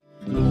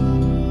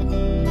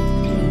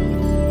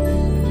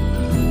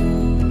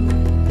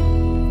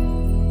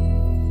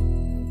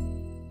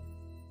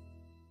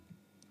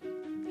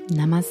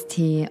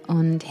Namaste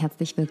und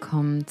herzlich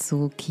willkommen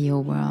zu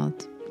Kio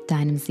World,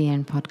 deinem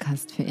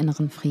Seelenpodcast für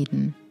inneren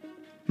Frieden.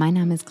 Mein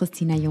Name ist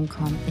Christina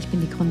Jungkorn, ich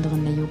bin die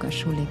Gründerin der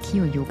Yogaschule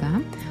Kio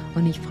Yoga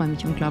und ich freue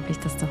mich unglaublich,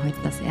 dass du heute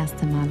das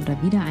erste Mal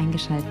oder wieder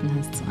eingeschaltet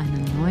hast zu einer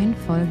neuen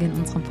Folge in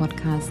unserem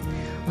Podcast.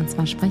 Und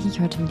zwar spreche ich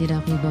heute mit dir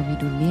darüber, wie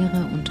du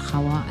Leere und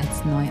Trauer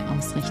als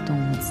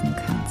Neuausrichtung nutzen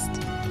kannst.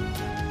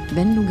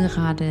 Wenn du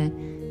gerade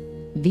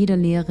weder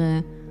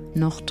Leere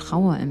noch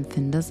Trauer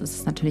empfindest, ist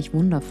es natürlich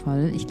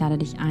wundervoll. Ich lade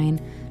dich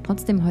ein,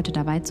 trotzdem heute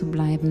dabei zu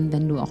bleiben,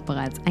 wenn du auch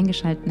bereits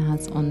eingeschaltet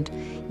hast und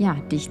ja,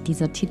 dich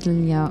dieser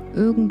Titel ja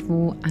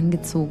irgendwo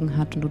angezogen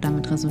hat und du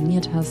damit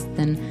resoniert hast.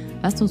 Denn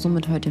was du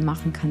somit heute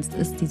machen kannst,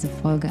 ist diese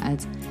Folge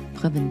als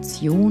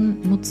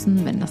Prävention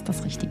nutzen, wenn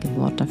das richtige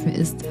Wort dafür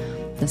ist,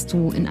 dass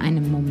du in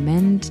einem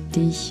Moment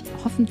dich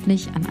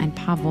hoffentlich an ein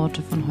paar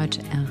Worte von heute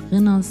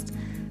erinnerst,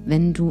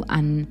 wenn du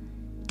an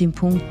dem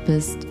Punkt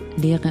bist,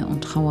 Leere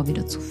und Trauer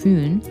wieder zu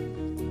fühlen.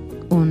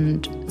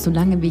 Und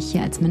solange wir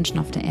hier als Menschen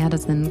auf der Erde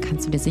sind,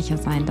 kannst du dir sicher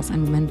sein, dass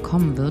ein Moment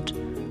kommen wird,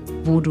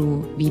 wo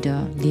du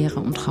wieder Leere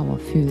und Trauer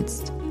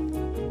fühlst.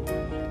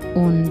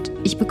 Und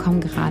ich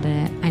bekomme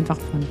gerade einfach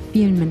von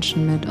vielen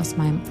Menschen mit aus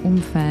meinem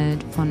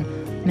Umfeld, von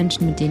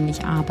Menschen, mit denen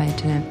ich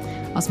arbeite,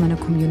 aus meiner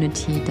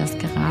Community, dass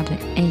gerade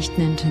echt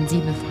eine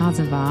intensive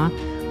Phase war.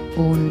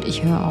 Und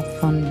ich höre auch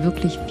von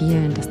wirklich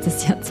vielen, dass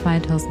das Jahr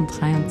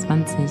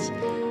 2023,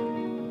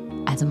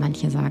 also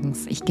manche sagen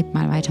es, ich gebe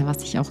mal weiter,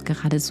 was ich auch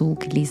gerade so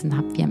gelesen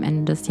habe, wie am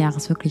Ende des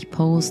Jahres wirklich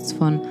Posts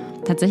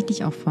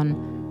tatsächlich auch von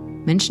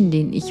Menschen,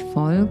 denen ich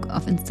folge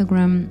auf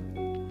Instagram,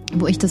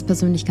 wo ich das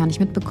persönlich gar nicht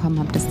mitbekommen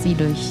habe, dass sie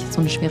durch so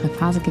eine schwere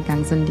Phase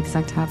gegangen sind, die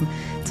gesagt haben,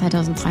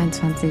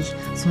 2023,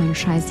 so ein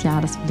Scheißjahr,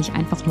 das will ich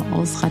einfach nur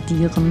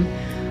ausradieren.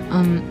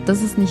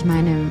 Das ist nicht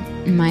meine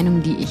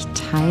Meinung, die ich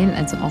teile,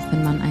 also auch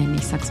wenn man ein,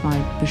 ich sag's mal,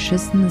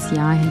 beschissenes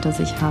Jahr hinter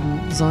sich haben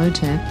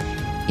sollte.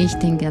 Ich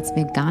denke, dass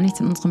wir gar nichts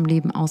in unserem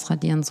Leben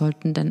ausradieren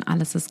sollten, denn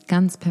alles ist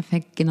ganz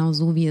perfekt, genau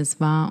so wie es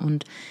war.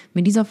 Und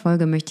mit dieser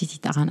Folge möchte ich dich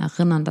daran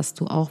erinnern, dass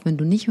du auch, wenn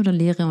du nicht oder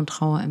Leere und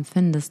Trauer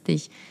empfindest,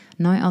 dich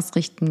neu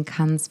ausrichten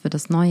kannst für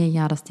das neue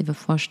Jahr, das dir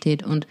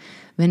bevorsteht. Und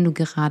wenn du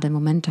gerade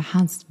Momente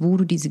hast, wo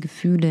du diese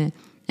Gefühle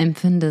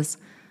empfindest,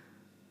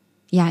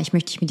 ja, ich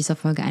möchte dich mit dieser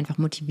Folge einfach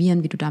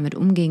motivieren, wie du damit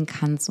umgehen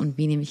kannst und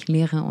wie nämlich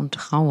Leere und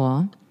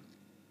Trauer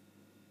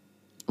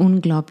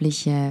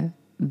unglaubliche,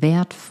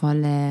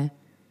 wertvolle,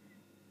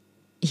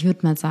 ich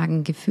würde mal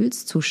sagen,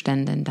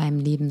 Gefühlszustände in deinem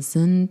Leben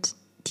sind,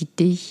 die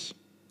dich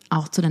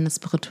auch zu deiner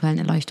spirituellen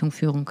Erleuchtung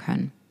führen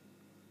können.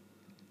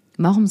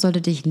 Warum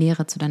sollte dich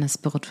Leere zu deiner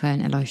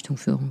spirituellen Erleuchtung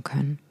führen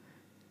können?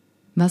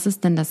 Was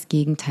ist denn das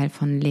Gegenteil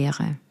von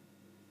Leere?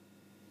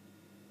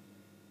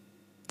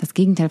 Das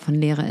Gegenteil von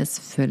Leere ist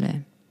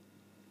Fülle.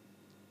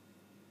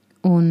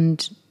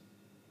 Und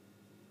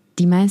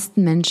die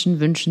meisten Menschen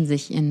wünschen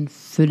sich, in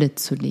Fülle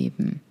zu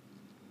leben.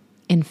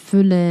 In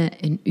Fülle,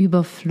 in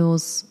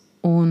Überfluss.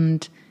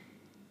 Und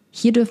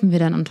hier dürfen wir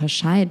dann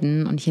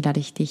unterscheiden, und hier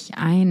lade ich dich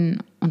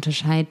ein,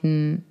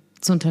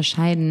 zu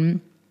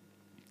unterscheiden,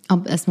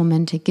 ob es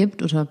Momente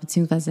gibt oder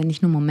beziehungsweise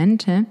nicht nur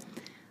Momente,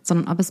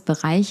 sondern ob es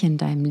Bereiche in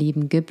deinem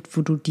Leben gibt,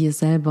 wo du dir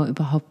selber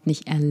überhaupt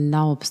nicht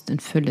erlaubst, in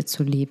Fülle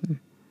zu leben.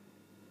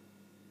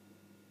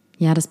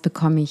 Ja, das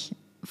bekomme ich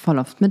voll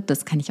oft mit,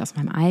 das kenne ich aus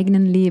meinem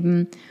eigenen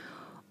Leben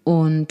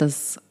und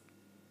das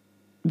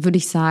würde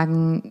ich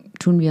sagen,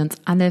 tun wir uns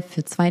alle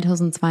für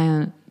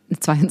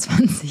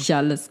 2022,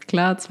 alles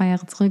klar, 2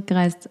 Jahre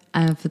zurückgereist,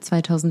 für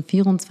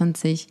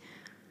 2024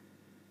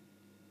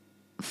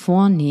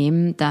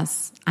 vornehmen,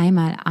 dass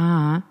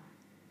einmal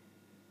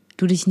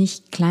du dich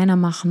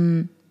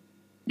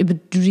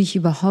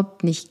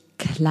überhaupt nicht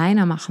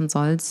kleiner machen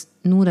sollst,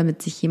 nur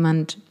damit sich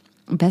jemand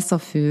besser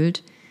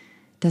fühlt,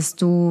 dass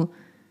du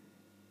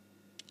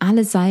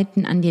alle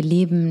Seiten an dir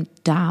leben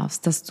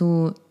darfst, dass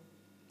du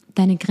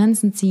deine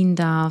Grenzen ziehen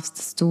darfst,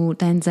 dass du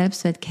deinen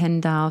Selbstwert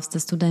kennen darfst,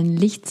 dass du dein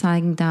Licht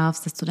zeigen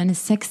darfst, dass du deine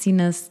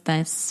Sexiness,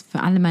 das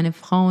für alle meine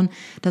Frauen,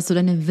 dass du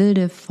deine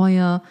wilde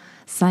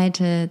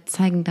Feuerseite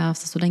zeigen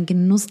darfst, dass du deinen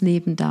Genuss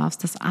leben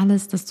darfst, dass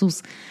alles, dass du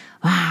es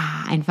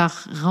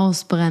einfach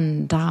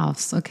rausbrennen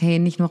darfst, okay,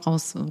 nicht nur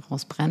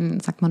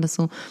rausbrennen, sagt man das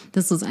so,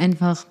 dass es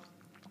einfach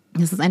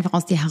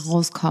aus dir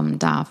herauskommen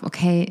darf,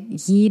 okay,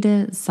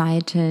 jede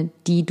Seite,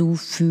 die du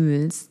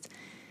fühlst,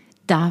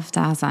 darf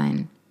da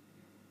sein.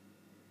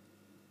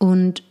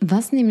 Und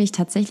was nämlich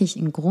tatsächlich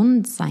ein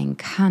Grund sein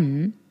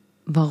kann,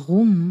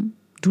 warum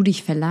du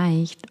dich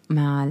vielleicht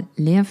mal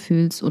leer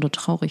fühlst oder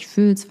traurig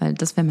fühlst, weil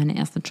das wäre meine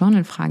erste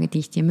Journal-Frage, die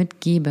ich dir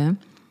mitgebe.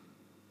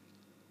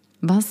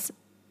 Was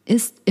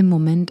ist im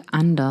Moment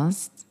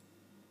anders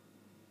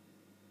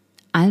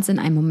als in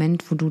einem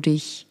Moment, wo du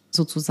dich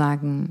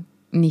sozusagen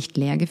nicht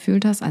leer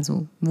gefühlt hast,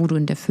 also wo du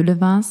in der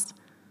Fülle warst?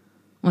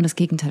 Und das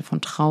Gegenteil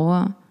von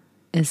Trauer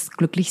ist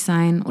glücklich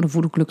sein oder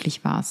wo du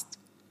glücklich warst.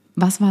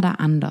 Was war da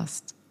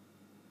anders?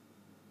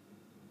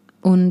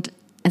 Und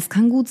es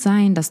kann gut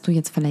sein, dass du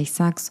jetzt vielleicht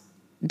sagst,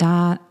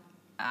 da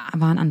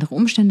waren andere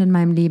Umstände in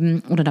meinem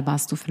Leben oder da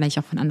warst du vielleicht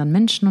auch von anderen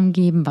Menschen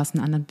umgeben, warst in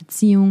einer anderen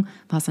Beziehung,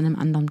 warst an einem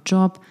anderen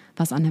Job,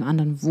 warst an einem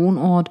anderen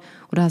Wohnort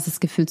oder hast das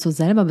Gefühl, du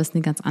selber bist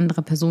eine ganz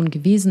andere Person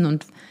gewesen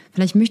und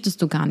vielleicht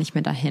möchtest du gar nicht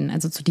mehr dahin,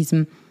 also zu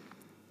dem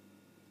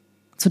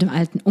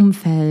alten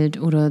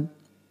Umfeld oder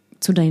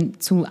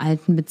zu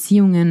alten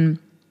Beziehungen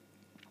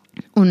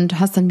und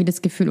hast dann wieder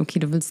das Gefühl, okay,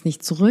 du willst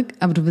nicht zurück,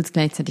 aber du willst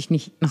gleichzeitig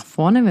nicht nach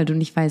vorne, weil du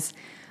nicht weißt,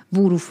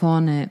 wo du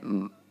vorne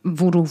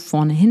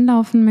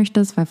hinlaufen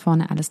möchtest, weil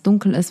vorne alles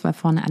dunkel ist, weil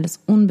vorne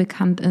alles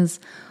unbekannt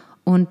ist.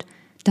 Und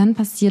dann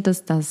passiert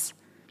es, dass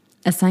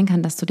es sein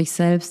kann, dass du dich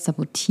selbst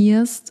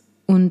sabotierst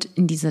und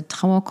in diese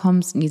Trauer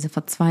kommst, in diese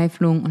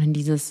Verzweiflung und in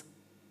dieses,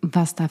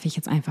 was darf ich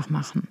jetzt einfach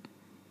machen?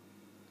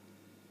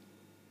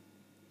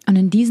 Und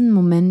in diesen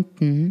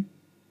Momenten,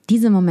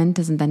 diese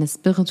Momente sind deine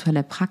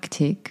spirituelle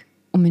Praktik,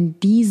 um in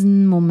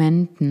diesen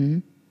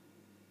Momenten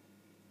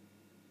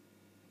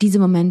diese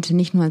Momente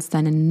nicht nur als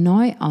deine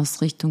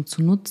Neuausrichtung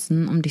zu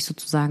nutzen, um dich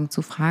sozusagen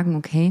zu fragen,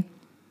 okay,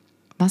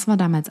 was war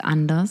damals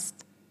anders?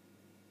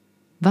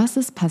 Was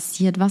ist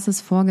passiert? Was ist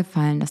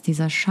vorgefallen, dass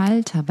dieser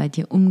Schalter bei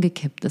dir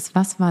umgekippt ist?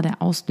 Was war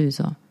der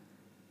Auslöser?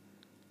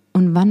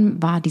 Und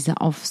wann war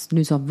dieser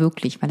Auslöser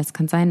wirklich? Weil es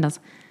kann sein,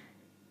 dass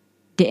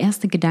der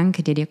erste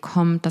Gedanke, der dir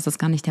kommt, dass es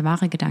gar nicht der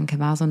wahre Gedanke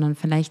war, sondern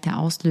vielleicht der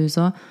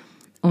Auslöser.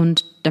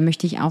 Und da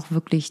möchte ich auch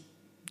wirklich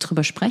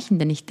drüber sprechen,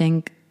 denn ich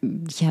denke,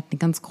 hier hat eine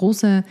ganz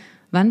große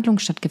Wandlung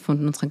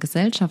stattgefunden in unserer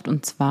Gesellschaft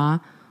und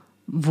zwar,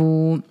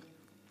 wo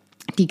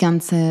die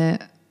ganze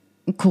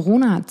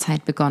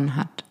Corona-Zeit begonnen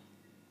hat.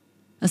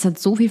 Es hat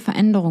so viel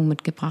Veränderung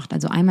mitgebracht.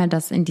 Also einmal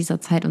das in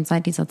dieser Zeit und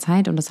seit dieser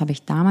Zeit, und das habe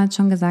ich damals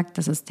schon gesagt,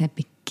 das ist der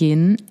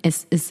Beginn.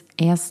 Es ist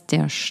erst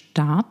der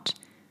Start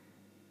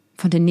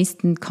von den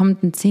nächsten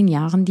kommenden 10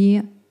 Jahren,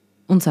 die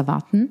uns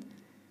erwarten.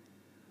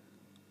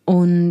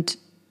 Und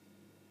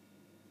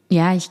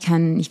ja, ich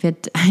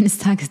werde eines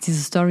Tages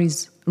diese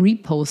Stories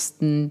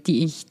reposten,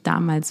 die ich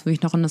damals, wo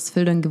ich noch in das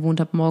Filtern gewohnt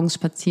habe, morgens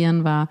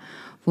spazieren war,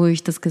 wo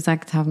ich das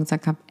gesagt habe,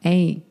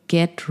 ey,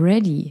 get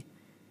ready.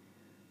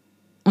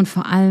 Und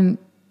vor allem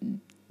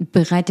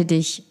bereite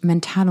dich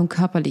mental und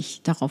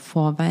körperlich darauf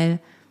vor, weil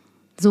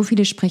so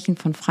viele sprechen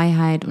von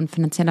Freiheit und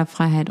finanzieller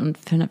Freiheit und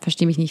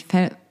verstehe mich nicht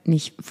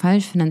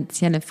falsch,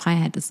 finanzielle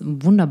Freiheit ist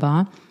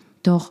wunderbar,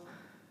 doch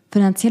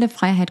finanzielle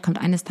Freiheit kommt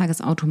eines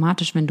Tages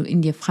automatisch, wenn du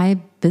in dir frei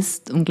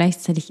bist und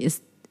gleichzeitig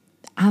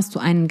hast du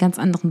einen ganz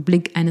anderen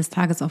Blick eines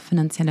Tages auf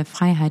finanzielle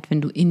Freiheit,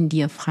 wenn du in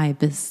dir frei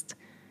bist.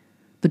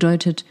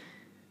 Bedeutet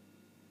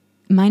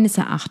meines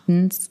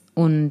Erachtens,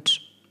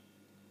 und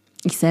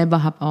ich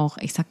selber habe auch,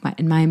 ich sag mal,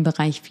 in meinem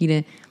Bereich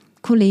viele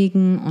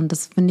Kollegen und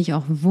das finde ich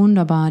auch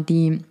wunderbar,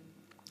 die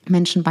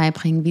Menschen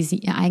beibringen, wie sie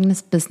ihr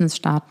eigenes Business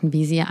starten,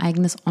 wie sie ihr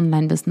eigenes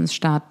Online-Business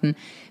starten,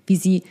 wie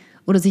sie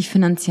oder sich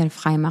finanziell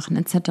frei machen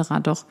etc.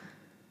 Doch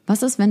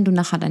was ist, wenn du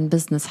nachher dein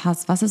Business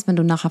hast? Was ist, wenn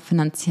du nachher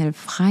finanziell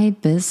frei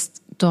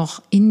bist,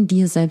 doch in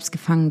dir selbst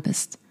gefangen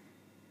bist?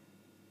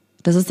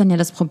 Das ist dann ja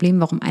das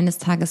Problem, warum eines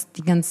Tages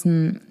die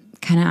ganzen,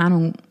 keine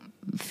Ahnung,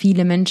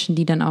 viele Menschen,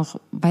 die dann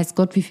auch, weiß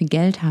Gott, wie viel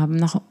Geld haben,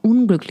 nachher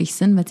unglücklich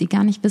sind, weil sie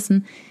gar nicht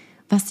wissen,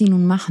 was sie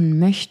nun machen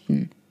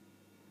möchten.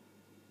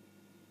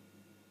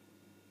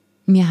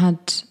 Mir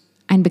hat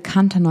ein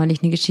Bekannter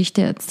neulich eine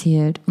Geschichte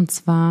erzählt, und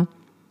zwar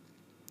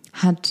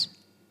hat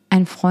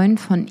ein Freund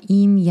von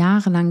ihm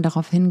jahrelang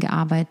darauf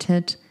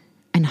hingearbeitet,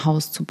 ein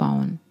Haus zu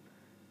bauen.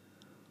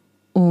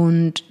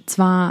 Und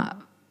zwar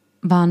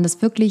waren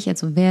das wirklich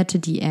also Werte,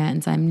 die er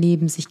in seinem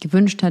Leben sich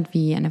gewünscht hat,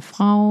 wie eine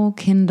Frau,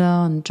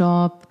 Kinder, einen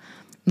Job,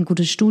 ein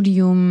gutes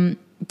Studium.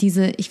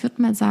 Ich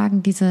würde mal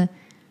sagen, diese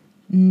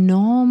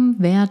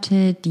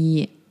Normwerte,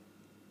 die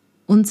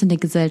uns in der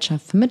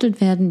Gesellschaft vermittelt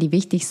werden, die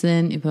wichtig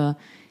sind, über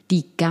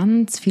die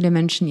ganz viele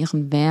Menschen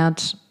ihren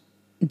Wert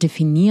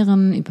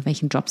definieren, über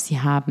welchen Job sie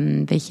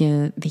haben,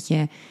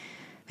 welche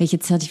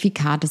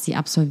Zertifikate sie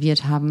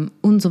absolviert haben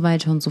und so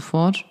weiter und so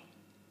fort.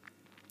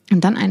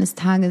 Und dann eines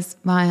Tages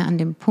war er an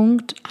dem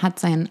Punkt, hat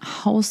sein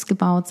Haus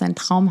gebaut, sein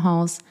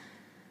Traumhaus,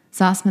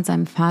 saß mit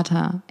seinem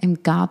Vater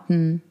im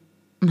Garten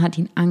und hat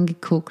ihn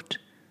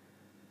angeguckt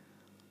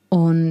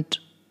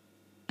und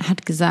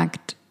hat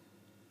gesagt,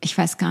 ich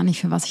weiß gar nicht,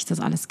 für was ich das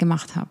alles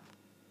gemacht habe.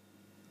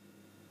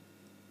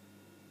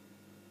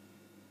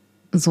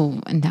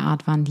 So in der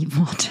Art waren die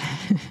Worte.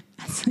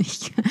 Also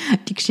ich habe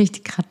die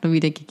Geschichte gerade nur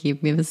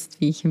wiedergegeben. Ihr wisst,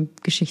 wie ich im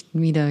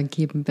Geschichten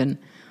wiedergeben bin.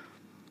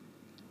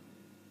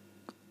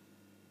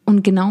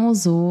 Und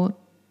genauso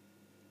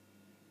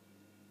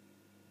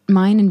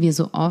meinen wir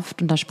so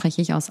oft, und da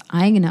spreche ich aus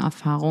eigener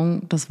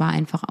Erfahrung, das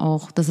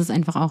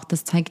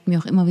zeigt mir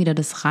auch immer wieder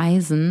das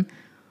Reisen,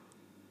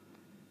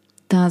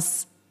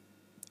 dass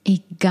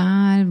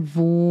egal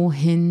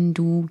wohin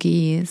du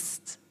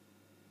gehst,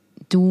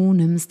 du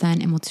nimmst dein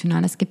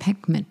emotionales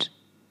Gepäck mit.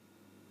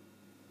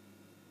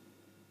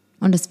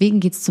 Und deswegen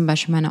geht es zum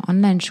Beispiel in meiner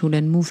Online-Schule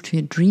in Move to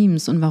Your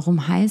Dreams. Und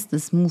warum heißt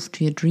es Move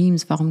to Your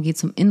Dreams? Warum geht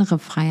es um innere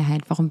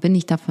Freiheit? Warum bin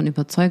ich davon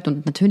überzeugt?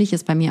 Und natürlich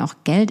ist bei mir auch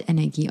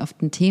Geldenergie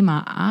oft ein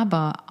Thema,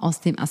 aber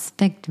aus dem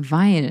Aspekt,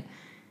 weil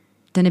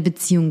deine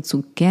Beziehung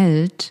zu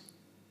Geld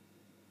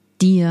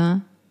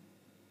dir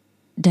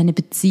deine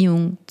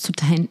Beziehung zu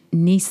deinen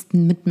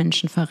nächsten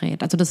Mitmenschen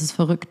verrät. Also das ist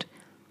verrückt.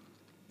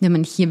 Wenn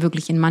man hier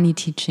wirklich in Money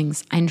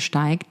Teachings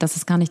einsteigt, dass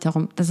es gar nicht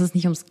darum, dass es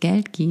nicht ums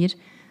Geld geht,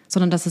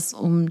 sondern dass es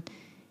um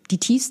die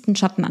tiefsten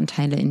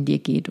Schattenanteile in dir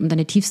geht, um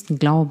deine tiefsten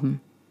Glauben.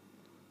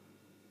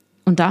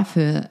 Und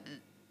dafür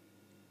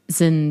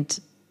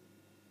sind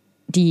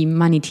die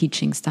Money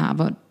Teachings da.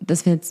 Aber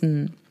das wäre jetzt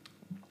ein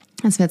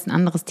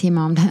anderes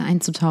Thema, um da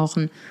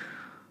einzutauchen.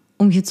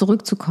 Um hier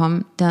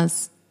zurückzukommen,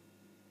 dass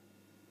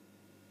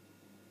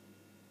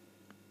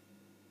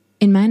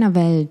in meiner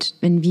Welt,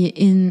 wenn wir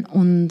in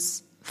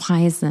uns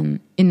frei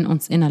sind, in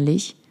uns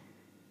innerlich,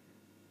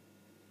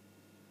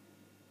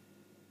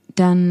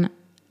 dann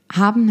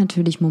haben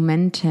natürlich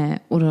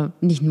Momente oder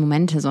nicht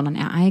Momente, sondern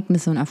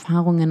Ereignisse und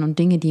Erfahrungen und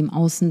Dinge, die im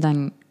Außen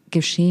dann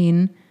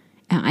geschehen,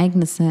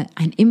 Ereignisse,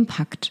 einen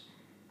Impact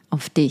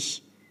auf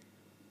dich.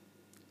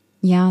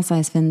 Ja, sei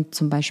es, wenn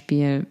zum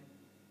Beispiel,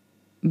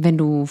 wenn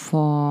du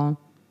vor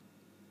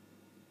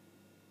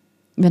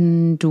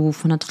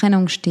einer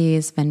Trennung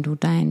stehst, wenn du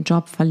deinen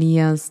Job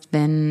verlierst,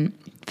 wenn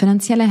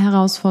finanzielle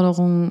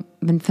Herausforderungen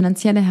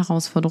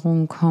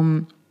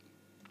kommen.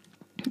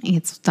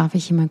 Jetzt darf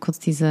ich hier mal kurz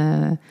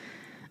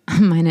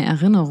meine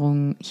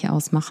Erinnerungen hier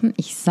ausmachen.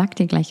 Ich sag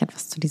dir gleich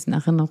etwas zu diesen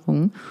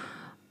Erinnerungen.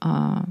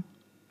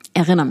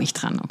 Erinnere mich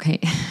dran,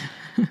 okay?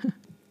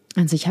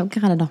 Also ich habe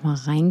gerade noch mal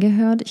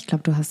reingehört. Ich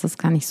glaube, du hast das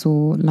gar nicht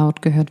so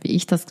laut gehört, wie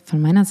ich das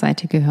von meiner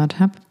Seite gehört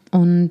habe.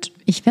 Und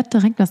ich werde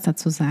direkt was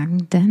dazu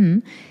sagen,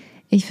 denn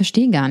ich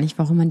verstehe gar nicht,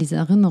 warum man diese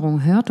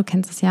Erinnerung hört. Du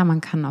kennst es ja, man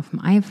kann auf dem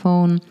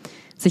iPhone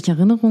sich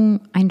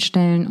Erinnerungen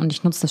einstellen und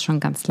ich nutze das schon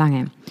ganz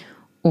lange.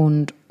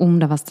 Und um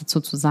da was dazu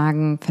zu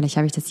sagen, vielleicht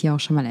habe ich das hier auch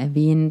schon mal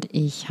erwähnt,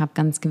 ich habe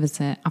ganz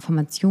gewisse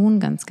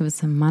Affirmationen, ganz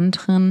gewisse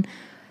Mantren,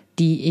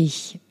 die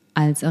ich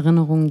als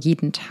Erinnerung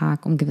jeden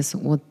Tag um gewisse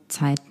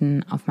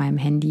Uhrzeiten auf meinem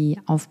Handy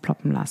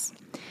aufploppen lasse.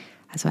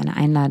 Also eine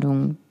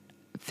Einladung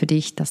für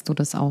dich, dass du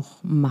das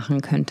auch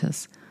machen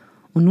könntest.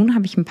 Und nun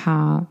habe ich ein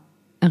paar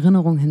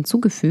Erinnerungen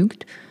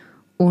hinzugefügt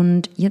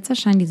und jetzt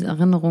erscheinen diese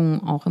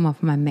Erinnerungen auch immer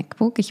auf meinem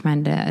MacBook. Ich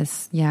meine, der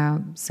ist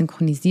ja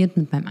synchronisiert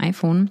mit meinem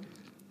iPhone,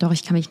 doch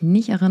ich kann mich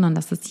nicht erinnern,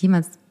 dass das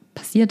jemals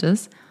passiert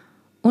ist.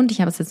 Und ich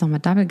habe es jetzt nochmal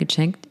double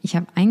gecheckt. Ich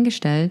habe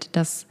eingestellt,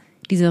 dass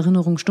diese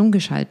Erinnerungen stumm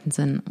geschalten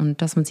sind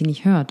und dass man sie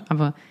nicht hört.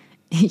 Aber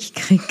ich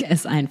kriege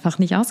es einfach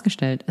nicht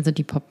ausgestellt. Also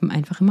die poppen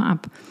einfach immer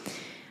ab.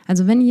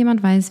 Also wenn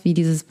jemand weiß, wie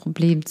dieses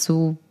Problem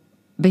zu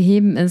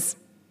beheben ist,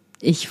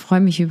 ich freue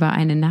mich über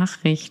eine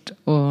Nachricht.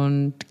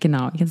 Und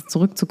genau, jetzt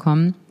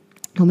zurückzukommen,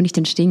 wo bin ich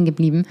denn stehen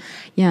geblieben?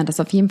 Ja, dass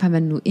auf jeden Fall,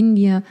 wenn du in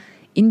dir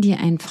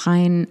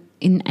einen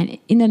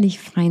innerlich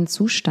freien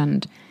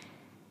Zustand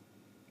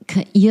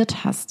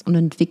kreiert hast und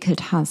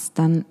entwickelt hast,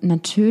 dann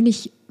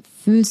natürlich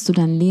fühlst du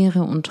dann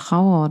Leere und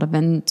Trauer oder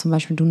wenn zum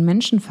Beispiel du einen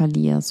Menschen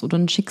verlierst oder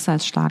ein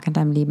Schicksalsschlag in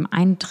deinem Leben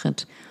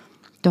eintritt.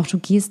 Doch du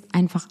gehst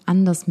einfach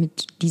anders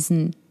mit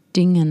diesen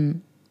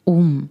Dingen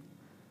um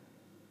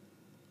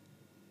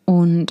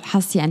und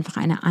hast hier einfach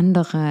eine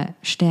andere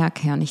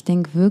Stärke. Und ich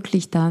denke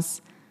wirklich,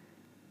 dass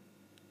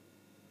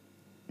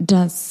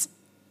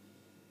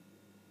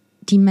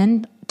die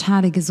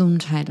mentale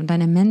Gesundheit und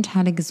deine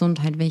mentale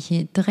Gesundheit,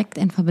 welche direkt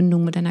in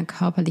Verbindung mit deiner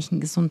körperlichen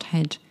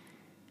Gesundheit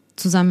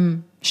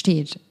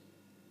zusammensteht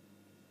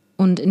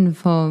und in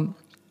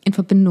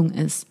Verbindung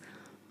ist,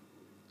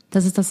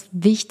 dass es das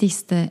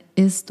Wichtigste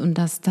ist und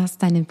dass das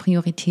deine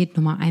Priorität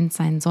Nummer 1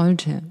 sein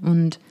sollte.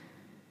 Und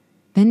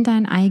wenn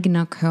dein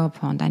eigener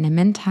Körper und deine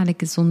mentale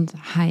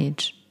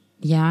Gesundheit,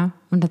 ja,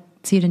 und da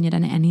zählt dann ja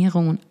deine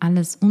Ernährung und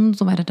alles und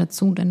so weiter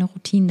dazu, deine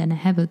Routinen,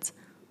 deine Habits,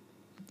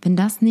 wenn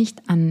das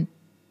nicht an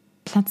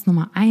Platz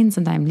Nummer 1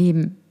 in deinem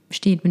Leben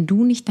steht, wenn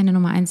du nicht deine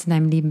Nummer 1 in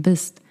deinem Leben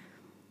bist,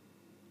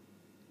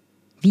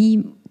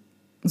 wie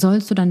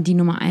sollst du dann die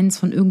Nummer 1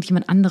 von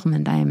irgendjemand anderem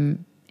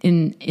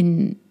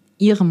in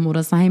ihrem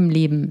oder seinem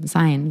Leben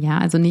sein? Ja,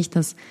 also nicht,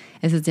 dass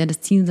es jetzt ja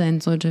das Ziel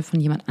sein sollte, von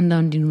jemand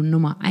anderem die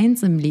Nummer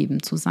 1 im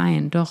Leben zu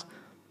sein. Doch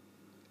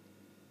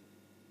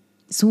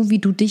so wie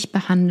du dich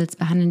behandelst,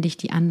 behandeln dich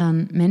die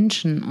anderen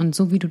Menschen. Und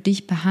so wie du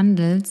dich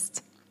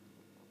behandelst,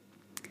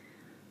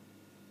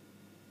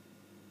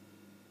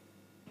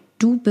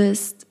 du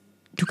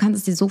kannst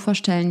es dir so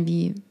vorstellen,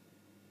 wie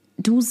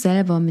du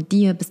selber mit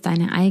dir bist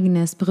deine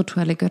eigene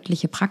spirituelle,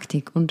 göttliche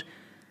Praktik. Und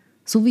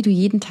so wie du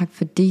jeden Tag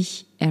für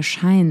dich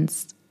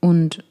erscheinst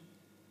und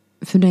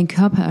für deinen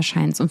Körper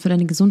erscheinst und für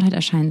deine Gesundheit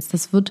erscheinst,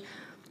 das wird,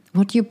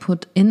 what you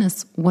put in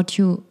is what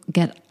you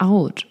get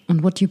out.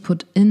 Und what you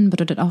put in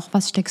bedeutet auch,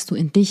 was steckst du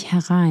in dich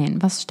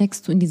herein? Was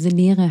steckst du in diese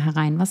Leere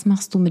herein? Was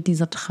machst du mit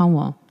dieser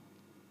Trauer?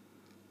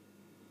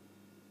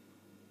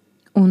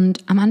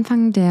 Und am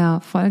Anfang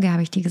der Folge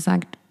habe ich dich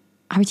gefragt,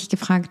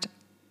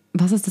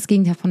 was ist das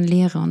Gegenteil von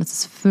Leere? Und es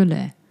ist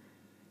Fülle.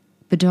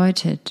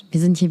 Bedeutet, wir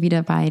sind hier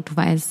wieder bei, du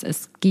weißt,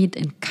 es geht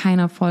in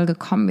keiner Folge,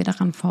 kommen wir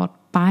daran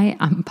vorbei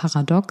am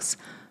Paradox.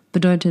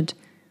 Bedeutet,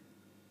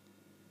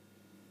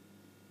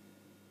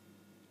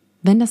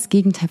 wenn das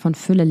Gegenteil von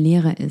Fülle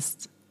Leere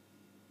ist,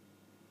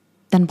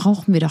 dann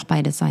brauchen wir doch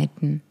beide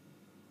Seiten.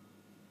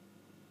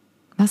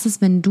 Was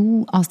ist, wenn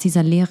du aus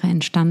dieser Leere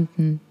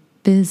entstanden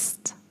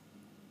bist?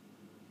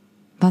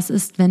 Was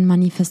ist, wenn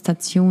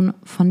Manifestation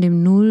von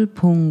dem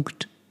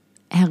Nullpunkt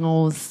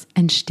heraus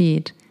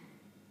entsteht?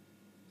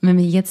 Wenn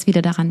wir jetzt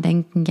wieder daran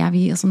denken, ja,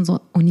 wie ist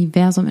unser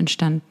Universum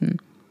entstanden?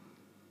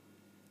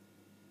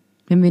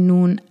 Wenn wir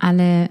nun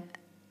alle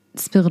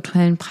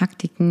spirituellen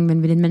Praktiken,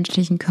 wenn wir den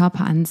menschlichen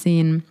Körper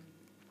ansehen,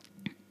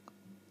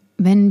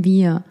 wenn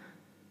du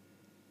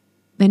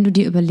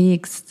dir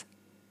überlegst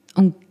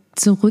und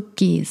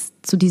zurückgehst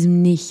zu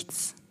diesem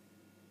Nichts,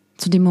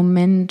 zu dem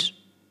Moment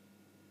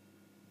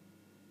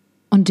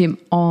und dem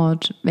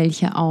Ort,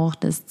 welcher auch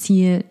das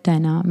Ziel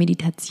deiner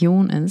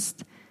Meditation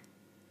ist,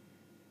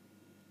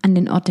 an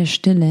den Ort der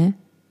Stille,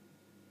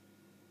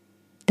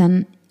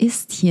 dann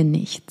ist hier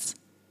nichts.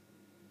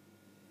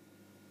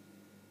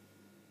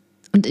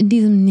 Und in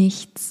diesem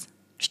Nichts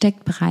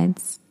steckt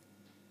bereits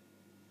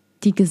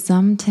die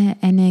gesamte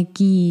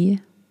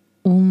Energie,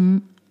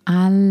 um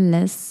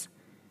alles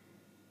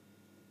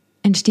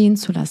entstehen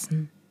zu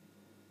lassen.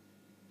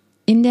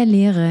 In der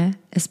Leere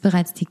ist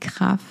bereits die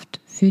Kraft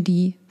für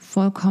die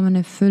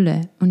vollkommene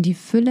Fülle. Und die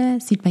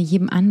Fülle sieht bei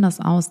jedem anders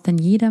aus, denn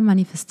jeder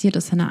manifestiert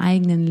aus seiner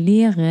eigenen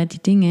Leere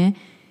die Dinge.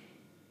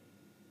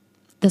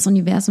 Das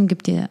Universum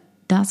gibt dir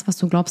das, was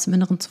du glaubst im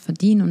Inneren zu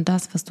verdienen, und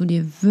das, was du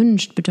dir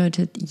wünschst,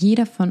 bedeutet,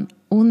 jeder von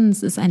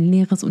uns ist ein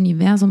leeres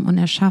Universum und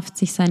er schafft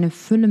sich seine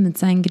Fülle mit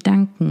seinen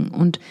Gedanken.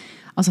 Und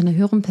aus einer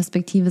höheren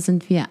Perspektive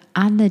sind wir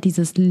alle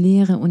dieses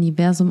leere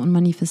Universum und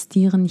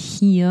manifestieren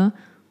hier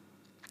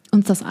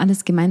uns das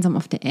alles gemeinsam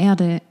auf der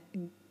Erde,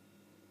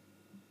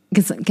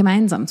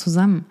 gemeinsam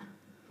zusammen.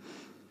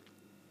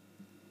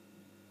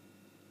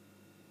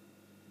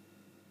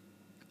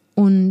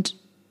 Und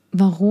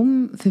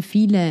warum für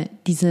viele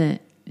diese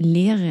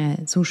Leere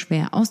so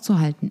schwer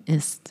auszuhalten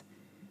ist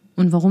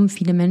und warum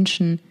viele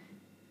Menschen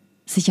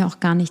sich auch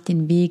gar nicht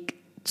den Weg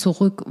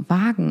zurück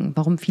wagen,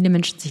 warum viele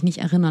Menschen sich nicht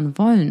erinnern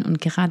wollen. Und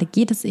gerade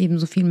geht es eben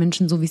so vielen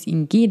Menschen so, wie es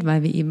ihnen geht,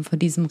 weil wir eben vor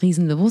diesem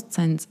riesen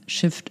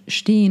Bewusstseinsshift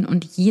stehen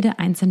und jede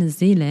einzelne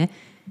Seele,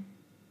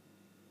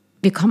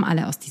 wir kommen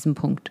alle aus diesem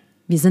Punkt.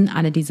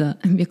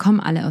 Wir kommen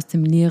alle aus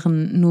dem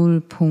leeren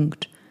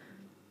Nullpunkt.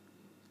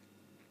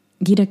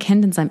 Jeder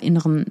kennt in seinem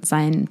Inneren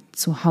sein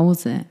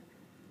Zuhause.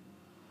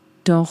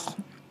 Doch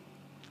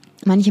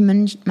manche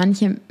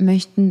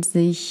möchten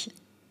sich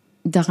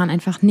daran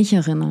einfach nicht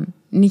erinnern,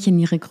 nicht in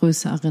ihre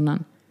Größe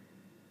erinnern.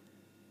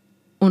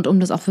 Und um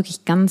das auch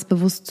wirklich ganz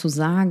bewusst zu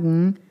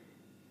sagen,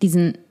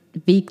 diesen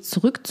Weg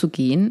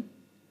zurückzugehen,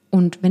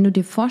 und wenn du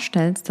dir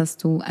vorstellst,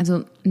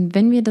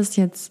 wenn wir das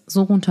jetzt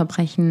so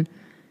runterbrechen,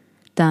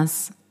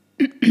 dass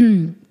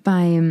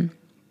beim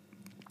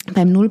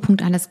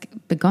Nullpunkt alles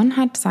begonnen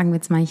hat, sagen wir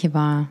jetzt mal, hier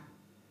war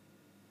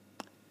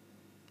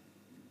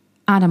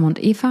Adam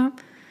und Eva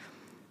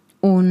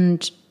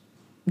und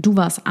du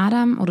warst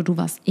Adam oder du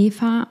warst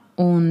Eva,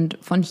 und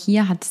von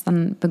hier hat es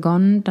dann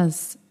begonnen,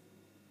 dass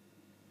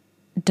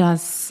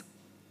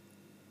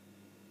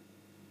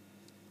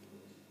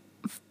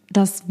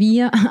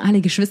wir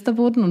alle Geschwister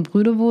wurden und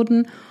Brüder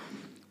wurden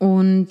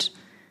und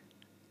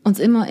uns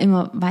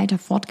immer weiter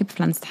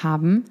fortgepflanzt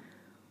haben.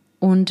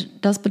 Und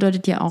das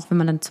bedeutet ja auch, wenn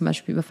man dann zum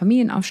Beispiel über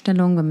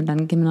Familienaufstellung, wenn man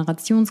dann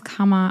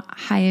Generationskarma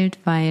heilt,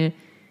 weil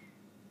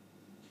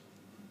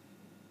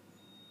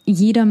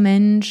jeder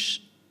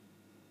Mensch,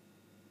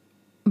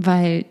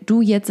 weil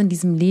du jetzt in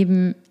diesem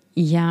Leben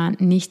ja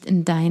nicht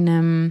in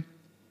deinem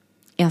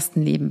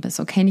ersten Leben bist,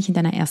 okay, nicht in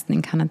deiner ersten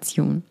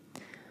Inkarnation.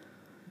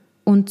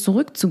 Und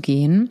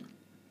zurückzugehen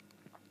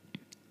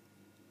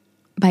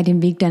bei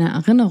dem Weg deiner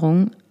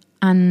Erinnerung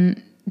an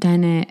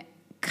deine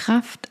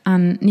Kraft,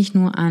 nicht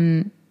nur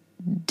an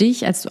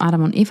dich, als du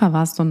Adam und Eva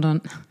warst,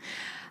 sondern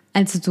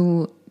als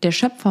du der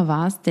Schöpfer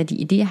warst, der die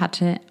Idee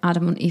hatte,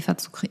 Adam und Eva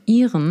zu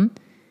kreieren.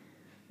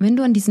 Wenn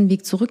du an diesen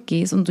Weg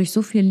zurückgehst und durch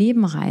so viele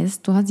Leben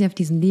reist, du hast ja auf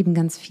diesem Leben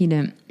ganz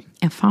viele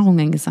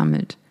Erfahrungen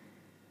gesammelt.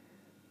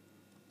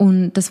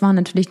 Und das waren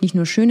natürlich nicht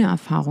nur schöne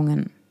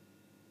Erfahrungen.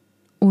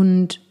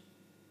 Und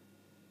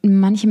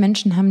manche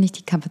Menschen haben nicht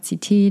die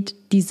Kapazität,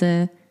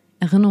 diese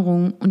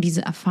Erinnerungen und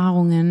diese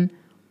Erfahrungen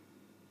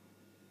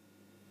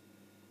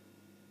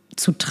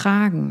zu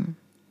tragen.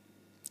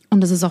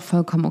 Und das ist auch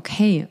vollkommen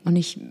okay. Und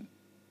ich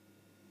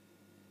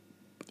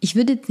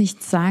würde jetzt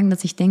nicht sagen,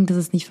 dass ich denke, dass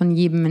es nicht von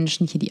jedem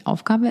Menschen hier die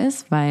Aufgabe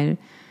ist, weil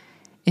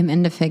im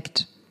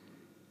Endeffekt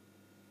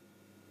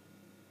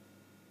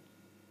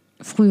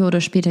früher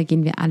oder später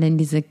gehen wir alle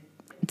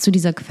zu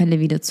dieser Quelle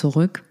wieder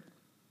zurück.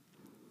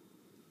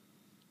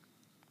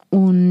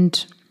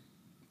 Und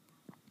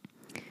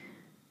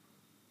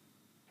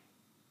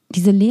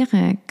diese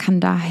Leere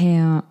kann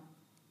daher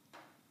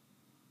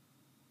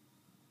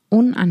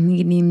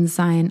unangenehm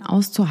sein,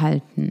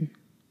 auszuhalten,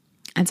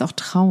 als auch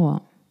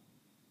Trauer.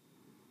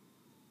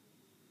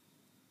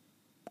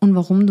 Und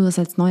warum du es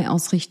als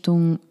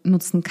Neuausrichtung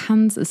nutzen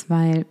kannst, ist,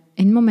 weil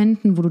in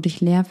Momenten, wo du dich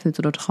leer fühlst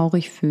oder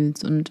traurig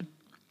fühlst, und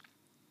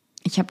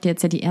ich habe dir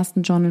jetzt ja die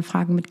ersten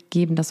Journal-Fragen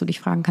mitgegeben, dass du dich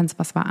fragen kannst,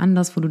 was war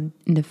anders, wo du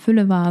in der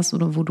Fülle warst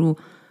oder wo du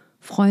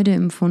Freude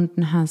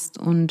empfunden hast.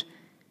 Und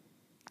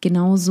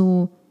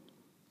genauso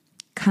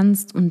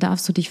kannst und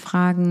darfst du dich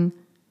fragen,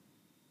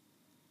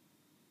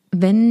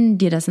 wenn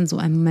dir das in so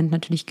einem Moment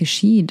natürlich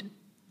geschieht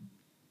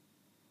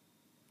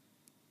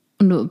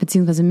und du,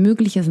 beziehungsweise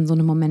möglich ist in so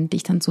einem Moment,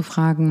 dich dann zu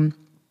fragen,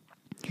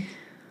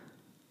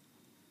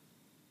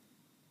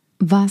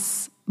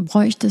 was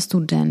bräuchtest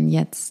du denn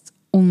jetzt,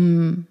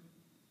 um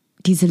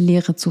diese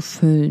Leere zu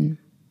füllen?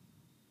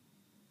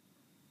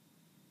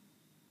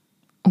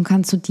 Und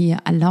kannst du dir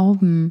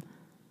erlauben,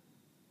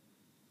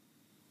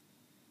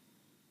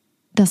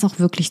 das auch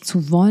wirklich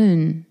zu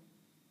wollen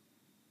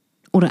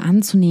oder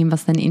anzunehmen,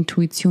 was deine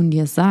Intuition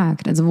dir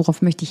sagt? Also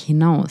worauf möchte ich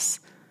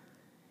hinaus?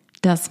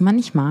 Dass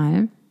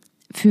manchmal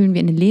fühlen wir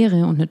eine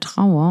Leere und eine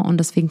Trauer und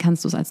deswegen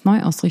kannst du es als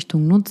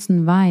Neuausrichtung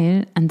nutzen,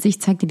 weil an sich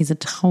zeigt dir diese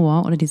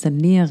Trauer oder diese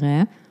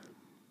Leere,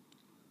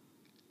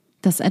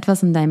 dass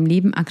etwas in deinem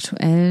Leben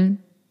aktuell,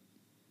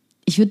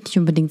 ich würde nicht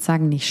unbedingt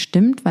sagen, nicht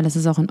stimmt, weil es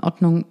ist auch in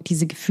Ordnung,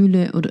 diese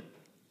Gefühle oder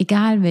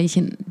egal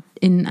welche,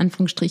 in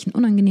Anführungsstrichen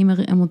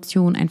unangenehmere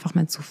Emotionen einfach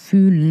mal zu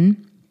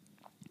fühlen,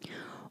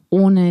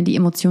 ohne die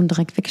Emotionen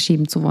direkt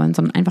wegschieben zu wollen,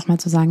 sondern einfach mal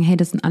zu sagen, hey,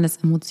 das sind alles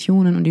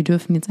Emotionen und die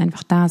dürfen jetzt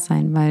einfach da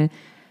sein, weil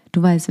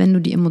du weißt, wenn du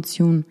die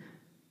Emotion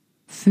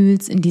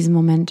fühlst in diesem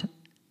Moment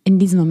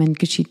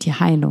geschieht die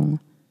Heilung.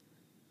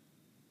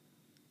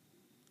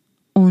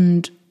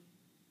 Und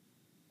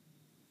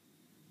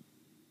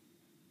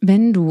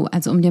wenn du,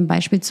 also um dir ein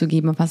Beispiel zu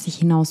geben, auf was ich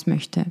hinaus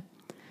möchte,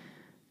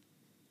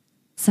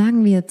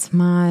 sagen wir jetzt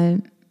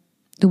mal,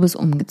 du bist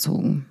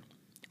umgezogen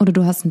oder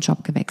du hast einen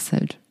Job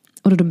gewechselt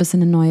oder du bist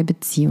in eine neue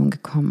Beziehung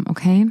gekommen,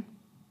 okay?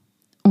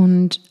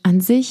 Und an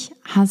sich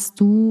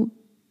hast du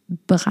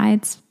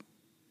bereits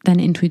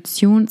deine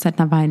Intuition seit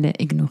einer Weile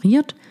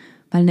ignoriert,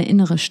 weil eine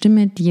innere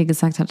Stimme dir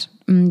gesagt hat,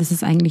 das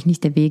ist eigentlich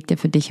nicht der Weg, der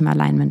für dich im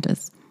Alignment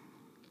ist.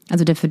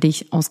 Also der für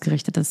dich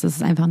ausgerichtet ist. Das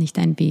ist einfach nicht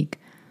dein Weg.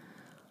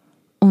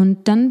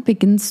 Und dann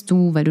beginnst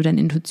du, weil du deine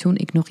Intuition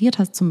ignoriert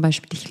hast, zum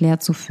Beispiel dich leer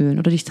zu fühlen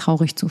oder dich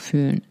traurig zu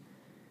fühlen.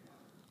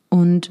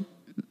 Und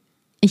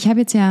ich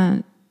habe jetzt ja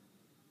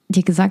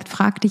dir gesagt,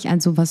 frag dich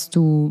also, was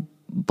du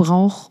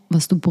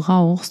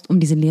brauchst, um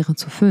diese Leere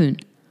zu füllen.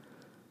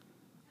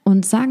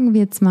 Und sagen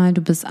wir jetzt mal,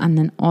 du bist an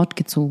einen Ort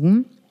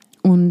gezogen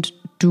und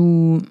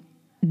du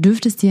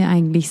dürftest dir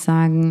eigentlich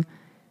sagen,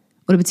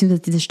 oder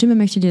beziehungsweise diese Stimme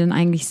möchte dir dann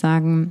eigentlich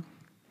sagen,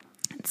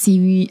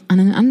 zieh an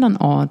einen anderen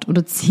Ort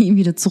oder zieh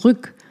wieder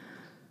zurück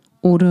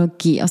oder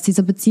geh aus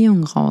dieser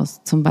Beziehung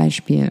raus zum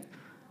Beispiel.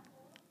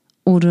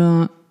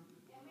 Oder,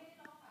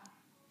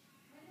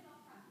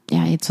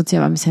 ja, jetzt wird es ja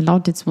aber ein bisschen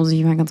laut, jetzt muss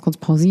ich mal ganz kurz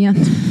pausieren.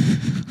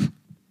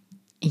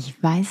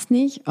 Ich weiß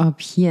nicht,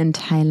 ob hier in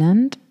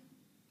Thailand,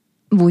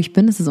 wo ich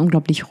bin, es ist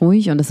unglaublich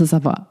ruhig und es ist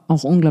aber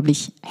auch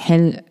unglaublich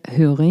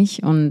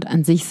hellhörig und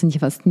an sich sind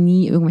hier fast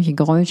nie irgendwelche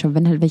Geräusche, und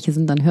wenn halt welche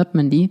sind, dann hört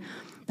man die.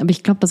 Aber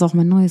ich glaube, dass auch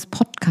mein neues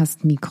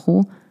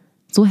Podcast-Mikro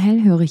so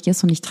hellhörig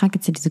ist und ich trage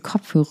jetzt hier diese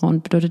Kopfhörer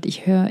und bedeutet,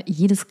 ich höre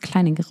jedes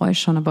kleine Geräusch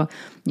schon, aber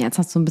ja, jetzt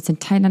hast du ein bisschen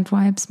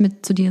Thailand-Vibes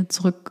mit zu dir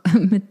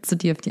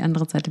auf die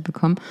andere Seite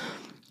bekommen.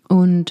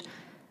 Und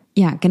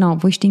ja,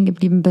 genau, wo ich stehen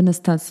geblieben bin,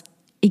 ist, dass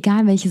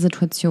egal welche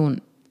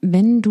Situation,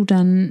 wenn du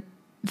dann,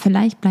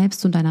 vielleicht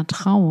bleibst du in deiner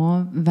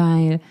Trauer,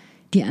 weil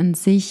dir an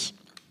sich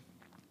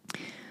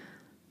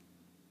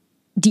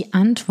die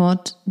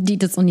Antwort, die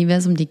das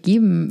Universum dir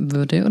geben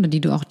würde oder die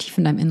du auch tief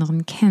in deinem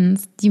Inneren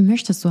kennst, die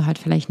möchtest du halt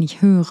vielleicht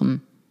nicht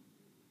hören,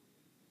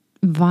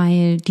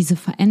 weil diese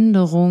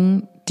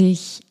Veränderung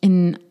dich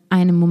in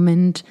einem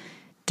Moment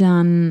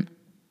dann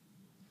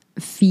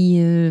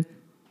viel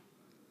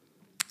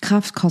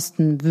Kraft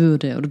kosten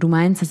würde oder du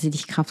meinst, dass sie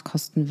dich Kraft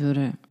kosten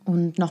würde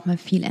und nochmal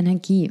viel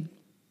Energie.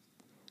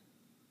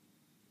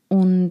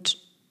 Und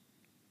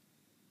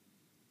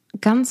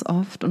ganz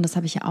oft, und das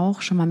habe ich ja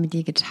auch schon mal mit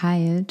dir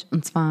geteilt,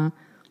 und zwar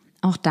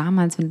auch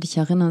damals, wenn du dich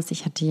erinnerst,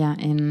 ich hatte ja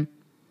in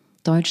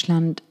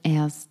Deutschland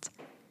erst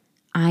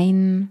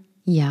ein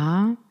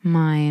Jahr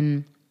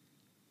mein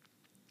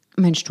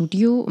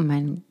Studio und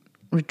mein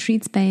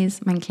Retreat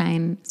Space, meinen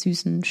kleinen,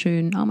 süßen,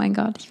 schönen, oh mein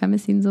Gott, ich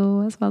vermisse ihn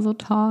so, es war so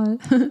toll.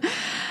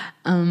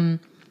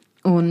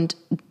 Und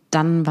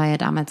dann war ja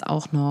damals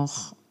auch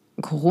noch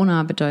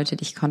Corona,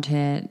 bedeutet, ich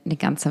konnte eine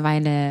ganze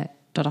Weile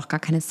dort auch gar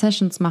keine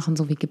Sessions machen,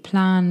 so wie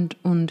geplant.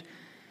 Und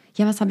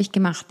ja, was habe ich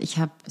gemacht? Ich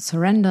habe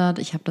surrendered,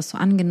 ich habe das so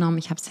angenommen,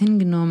 ich habe es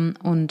hingenommen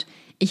und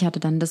ich hatte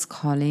dann das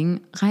Calling,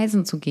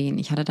 reisen zu gehen.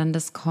 Ich hatte dann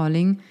das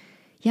Calling,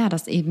 ja,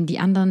 dass eben die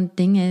anderen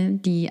Dinge,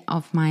 die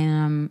auf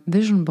meinem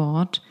Vision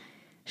Board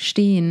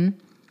stehen,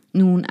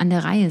 nun an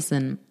der Reihe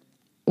sind.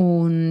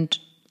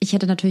 Und ich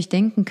hätte natürlich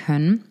denken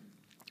können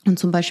und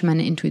zum Beispiel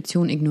meine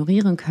Intuition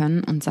ignorieren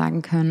können und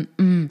sagen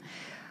können,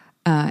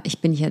 ich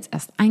bin hier jetzt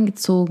erst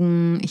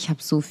eingezogen, ich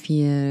habe so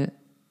viel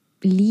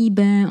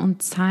Liebe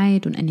und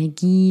Zeit und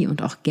Energie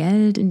und auch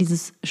Geld in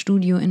dieses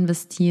Studio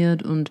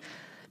investiert und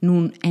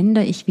nun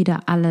ändere ich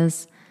wieder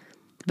alles.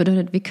 Das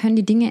bedeutet, wir können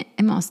die Dinge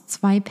immer aus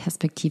zwei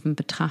Perspektiven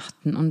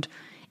betrachten und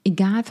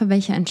egal für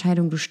welche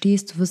Entscheidung du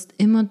stehst, du wirst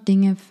immer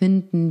Dinge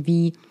finden,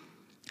 die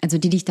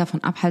dich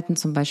davon abhalten,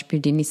 zum Beispiel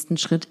den nächsten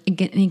Schritt,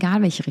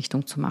 egal welche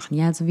Richtung zu machen.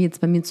 Ja, also wie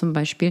jetzt bei mir zum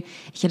Beispiel,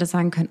 ich hätte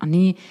sagen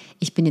können,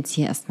 ich bin jetzt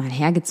hier erstmal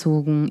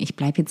hergezogen, ich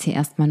bleibe jetzt hier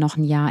erstmal noch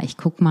ein Jahr, ich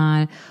guck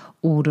mal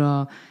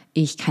oder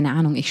ich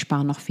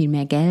spare noch viel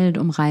mehr Geld,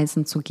 um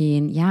reisen zu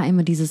gehen. Ja,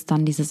 immer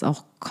dieses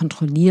auch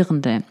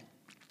Kontrollierende.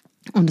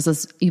 Und es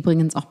ist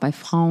übrigens auch bei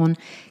Frauen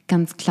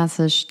ganz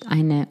klassisch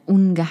eine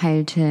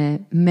ungeheilte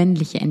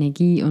männliche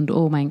Energie. Und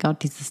oh mein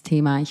Gott, dieses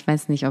Thema, ich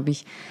weiß nicht, ob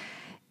ich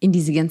in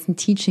diese ganzen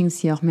Teachings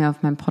hier auch mehr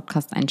auf meinem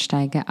Podcast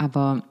einsteige,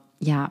 aber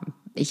ja,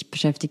 ich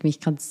beschäftige mich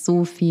gerade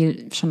so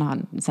viel,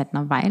 schon seit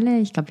einer Weile.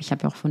 Ich glaube, ich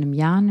habe ja auch vor einem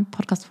Jahr eine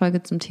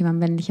Podcast-Folge zum Thema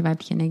männliche,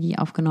 weibliche Energie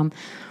aufgenommen.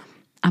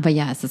 Aber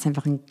ja, es ist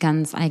einfach ein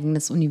ganz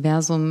eigenes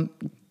Universum,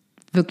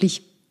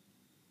 wirklich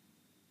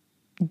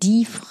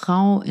die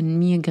Frau in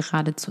mir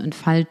gerade zu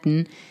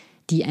entfalten,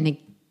 die eine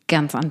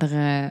ganz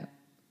andere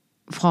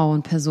Frau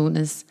und Person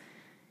ist,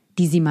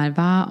 die sie mal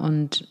war.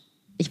 Und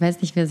ich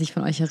weiß nicht, wer sich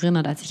von euch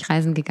erinnert, als ich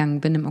reisen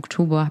gegangen bin im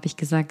Oktober, habe ich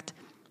gesagt,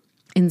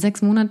 in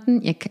 6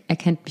 Monaten, ihr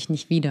erkennt mich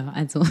nicht wieder.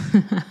 Also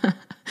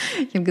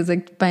ich habe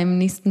gesagt, beim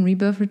nächsten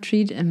Rebirth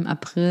Retreat im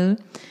April,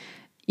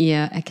 ihr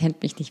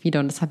erkennt mich nicht wieder.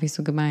 Und das habe ich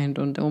so gemeint.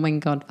 Und oh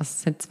mein Gott,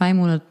 was seit 2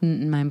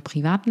 Monaten in meinem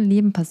privaten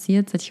Leben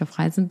passiert, seit ich auf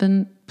Reisen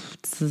bin,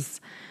 das ist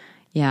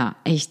ja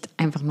echt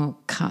einfach nur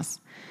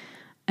krass.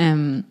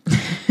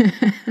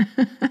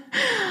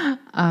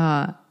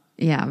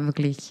 Ja,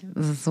 wirklich,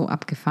 das ist so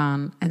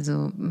abgefahren.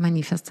 Also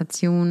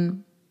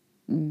Manifestation,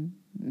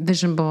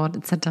 Vision Board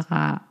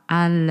etc.,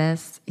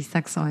 alles, ich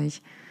sag's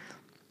euch.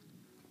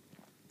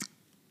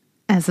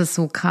 Es ist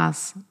so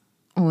krass.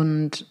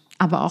 Und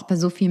aber auch bei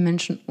so vielen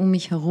Menschen um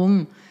mich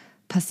herum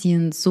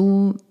passieren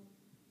so,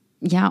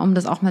 ja, um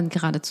das auch mal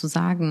gerade zu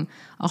sagen,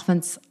 auch wenn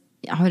es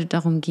heute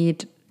darum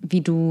geht,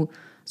 wie du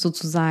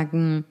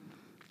sozusagen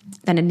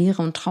deine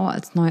Leere und Trauer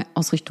als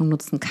Neuausrichtung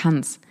nutzen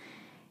kannst.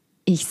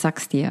 Ich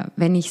sag's dir,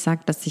 wenn ich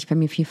sage, dass sich bei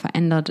mir viel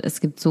verändert,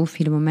 es gibt so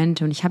viele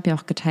Momente und ich habe ja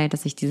auch geteilt,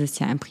 dass ich dieses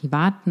Jahr im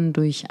Privaten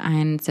durch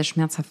einen sehr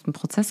schmerzhaften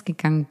Prozess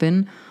gegangen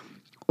bin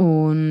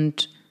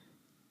und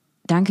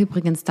danke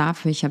übrigens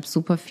dafür, ich habe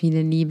super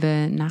viele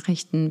liebe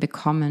Nachrichten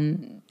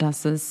bekommen,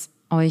 dass es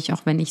euch,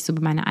 auch wenn ich so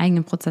meine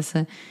eigenen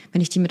Prozesse,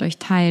 wenn ich die mit euch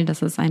teile,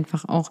 dass es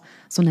einfach auch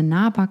so eine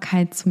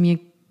Nahbarkeit zu mir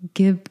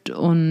gibt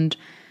und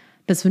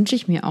das wünsche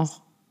ich mir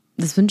auch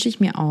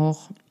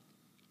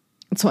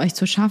zu euch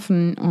zu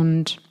schaffen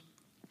und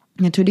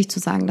natürlich zu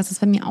sagen, dass es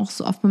bei mir auch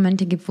so oft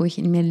Momente gibt, wo ich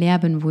in mir leer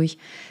bin, wo ich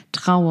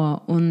traue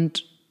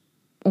und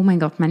oh mein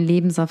Gott, mein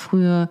Leben sah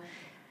früher,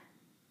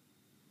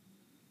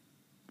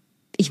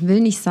 ich will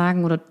nicht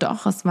sagen, oder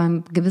doch, es war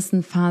in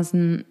gewissen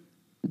Phasen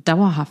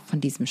dauerhaft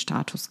von diesem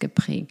Status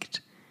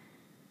geprägt.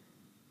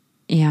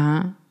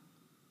 Ja,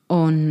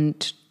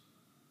 und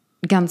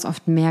ganz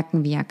oft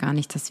merken wir ja gar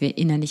nicht, dass wir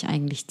innerlich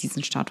eigentlich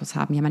diesen Status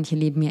haben. Ja, manche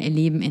leben ja ihr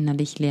Leben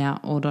innerlich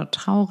leer oder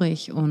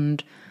traurig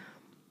und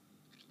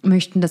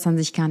möchten das an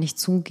sich gar nicht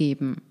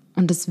zugeben.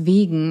 Und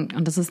deswegen,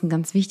 und das ist ein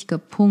ganz wichtiger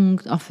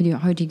Punkt, auch für die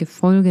heutige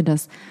Folge,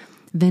 dass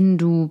wenn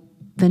du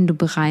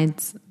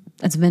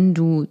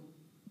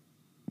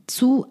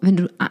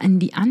in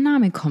die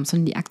Annahme kommst und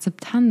in die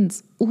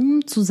Akzeptanz,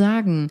 um zu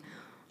sagen,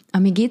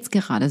 aber mir geht's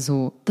gerade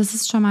so, das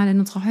ist schon mal in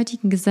unserer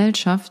heutigen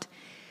Gesellschaft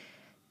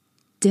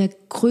der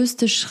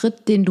größte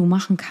Schritt, den du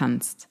machen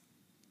kannst.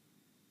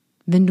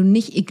 Wenn du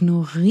nicht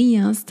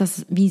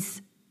ignorierst, wie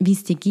es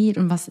dir geht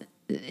und was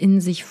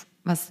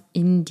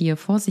in dir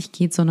vor sich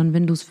geht, sondern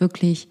wenn du es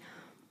wirklich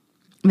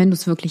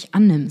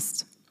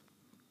annimmst.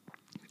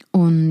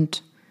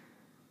 Und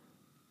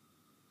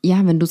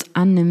ja, wenn du es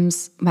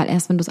annimmst, weil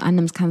erst wenn du es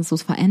annimmst, kannst du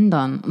es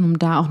verändern. Und um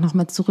da auch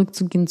nochmal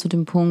zurückzugehen zu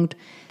dem Punkt,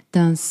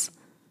 dass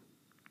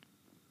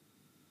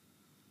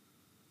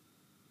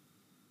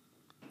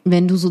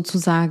wenn du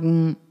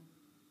sozusagen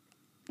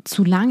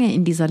zu lange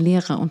in dieser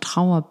Leere und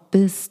Trauer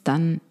bist,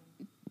 dann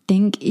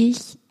denke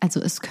ich,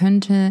 also es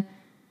könnte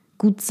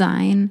gut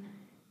sein,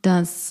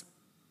 dass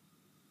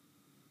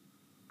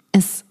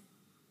es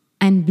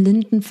einen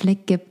blinden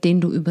Fleck gibt,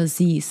 den du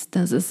übersiehst.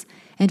 Dass es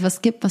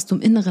etwas gibt, was du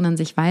im Inneren an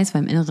sich weißt,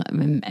 weil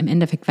im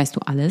Endeffekt weißt du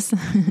alles.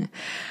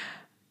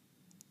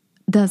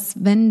 Dass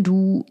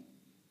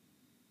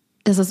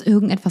es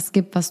irgendetwas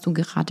gibt, was du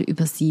gerade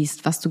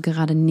übersiehst, was du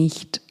gerade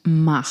nicht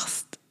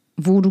machst,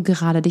 wo du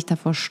gerade dich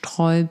davor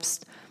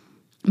sträubst,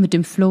 mit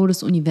dem Flow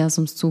des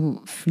Universums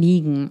zu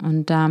fliegen.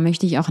 Und da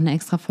möchte ich auch in einer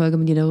extra Folge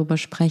mit dir darüber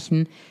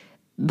sprechen,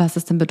 was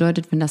es denn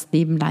bedeutet, wenn das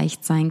Leben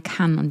leicht sein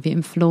kann und wir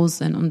im Flow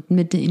sind und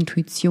mit der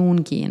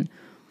Intuition gehen.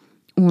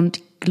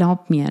 Und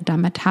glaub mir,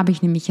 damit habe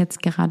ich nämlich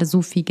jetzt gerade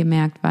so viel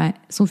gemerkt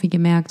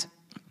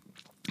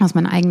aus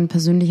meiner eigenen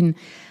persönlichen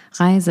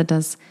Reise,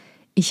 dass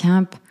ich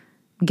habe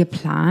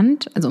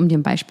geplant, also um dir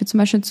ein Beispiel zum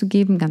Beispiel zu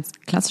geben, ganz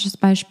klassisches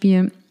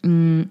Beispiel,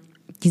 den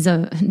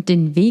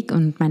Weg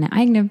und meine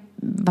eigene,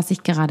 was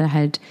ich gerade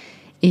halt,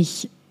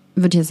 ich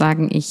würde ja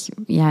sagen, ich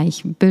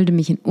bilde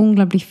mich in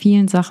unglaublich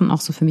vielen Sachen,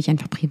 auch so für mich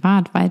einfach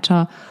privat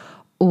weiter.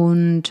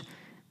 Und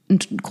ein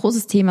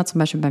großes Thema, zum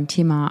Beispiel beim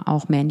Thema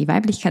auch mehr in die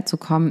Weiblichkeit zu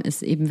kommen,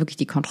 ist eben wirklich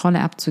die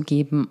Kontrolle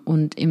abzugeben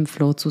und im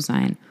Flow zu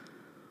sein.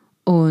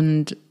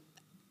 Und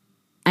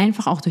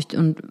einfach auch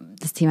und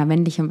das Thema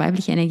männliche und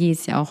weibliche Energie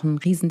ist ja auch ein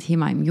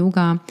Riesenthema im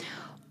Yoga.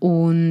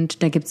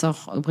 Und da gibt es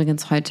auch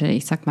übrigens heute,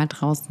 ich sag mal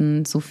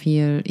draußen, so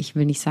viel, ich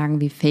will nicht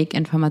sagen wie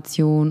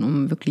Fake-Information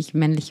um wirklich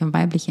männliche und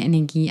weibliche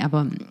Energie,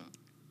 aber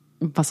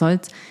was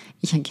soll's,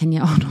 ich erkenne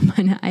ja auch noch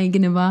meine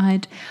eigene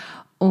Wahrheit.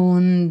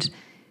 Und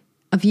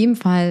auf jeden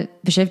Fall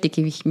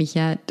beschäftige ich mich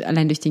ja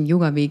allein durch den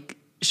Yoga-Weg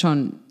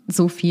schon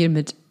so viel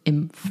mit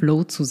im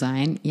Flow zu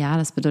sein. Ja,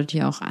 das bedeutet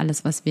ja auch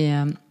alles,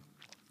 die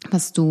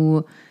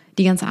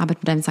ganze Arbeit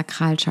mit deinem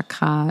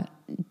Sakralchakra,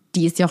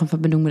 die ist ja auch in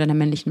Verbindung mit einer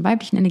männlichen,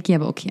 weiblichen Energie,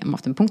 aber okay, um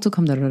auf den Punkt zu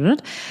kommen,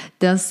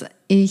 dass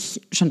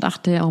ich schon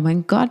dachte, oh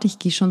mein Gott, ich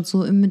gehe schon so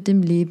mit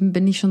dem Leben,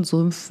 bin ich schon so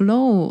im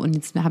Flow. Und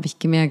jetzt habe ich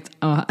gemerkt,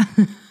 oh,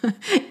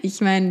 ich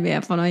meine,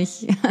 wer von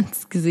euch hat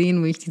es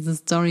gesehen, wo ich diese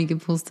Story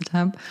gepostet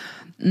habe,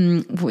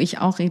 wo ich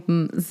auch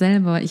eben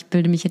selber, ich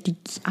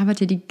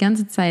arbeite die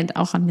ganze Zeit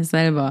auch an mir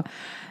selber.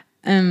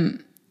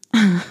 Und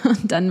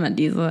dann war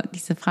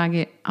diese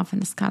Frage auf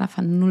einer Skala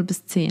von 0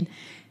 bis 10.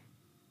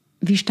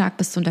 Wie stark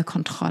bist du in der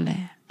Kontrolle?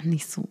 Und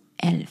nicht so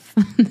 11.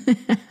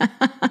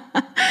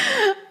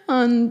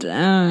 Und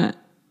ein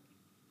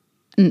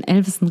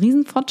 11 ist ein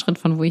Riesenfortschritt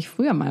von wo ich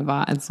früher mal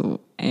war.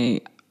 Also,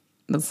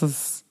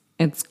 it's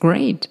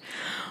great.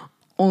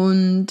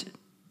 Und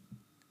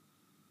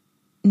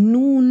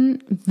nun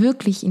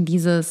wirklich in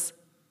dieses,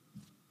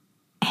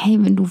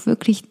 wenn du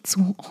wirklich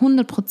zu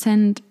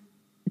 100%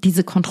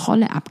 diese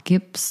Kontrolle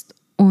abgibst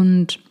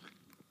und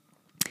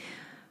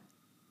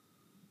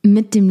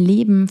mit dem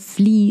Leben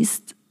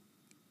fließt,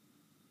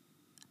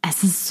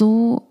 es ist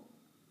so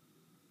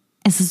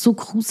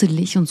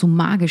gruselig und so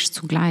magisch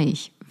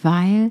zugleich,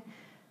 weil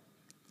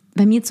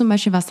bei mir zum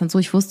Beispiel war es dann so,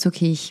 ich wusste,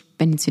 okay, ich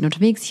bin jetzt wieder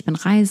unterwegs, ich bin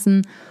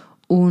reisen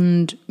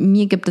und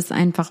mir gibt es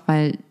einfach,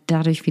 weil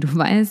dadurch, wie du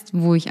weißt,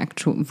 wo ich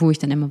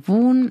dann immer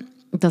wohne,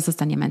 das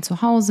ist dann ja mein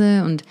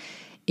Zuhause und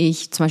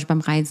ich zum Beispiel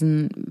beim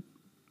Reisen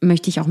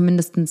möchte ich auch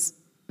mindestens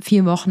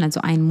 4 Wochen,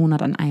 also 1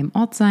 Monat an einem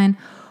Ort sein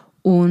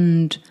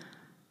und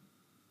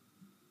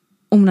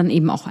um dann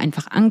eben auch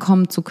einfach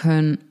ankommen zu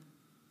können.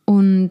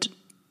 Und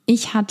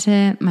ich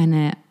hatte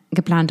meine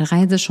geplante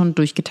Reise schon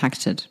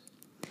durchgetaktet.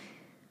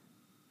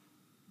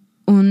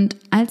 Und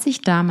als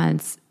ich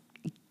damals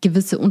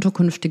gewisse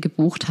Unterkünfte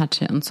gebucht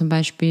hatte und zum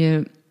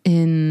Beispiel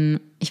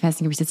ich weiß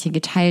nicht, ob ich das hier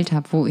geteilt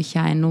habe, wo ich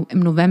ja im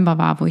November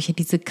war, wo ich ja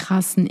diese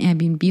krassen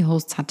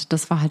Airbnb-Hosts hatte,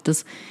 das war halt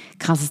das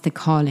krasseste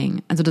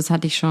Calling. Also das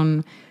hatte ich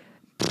schon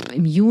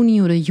im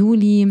Juni oder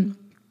Juli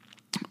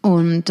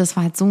und das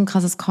war halt so ein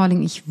krasses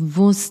Calling. Ich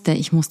wusste,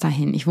 ich muss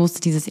dahin. Ich wusste,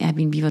 dieses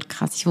Airbnb wird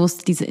krass. Ich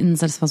wusste, diese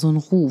Insel, das war so ein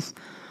Ruf.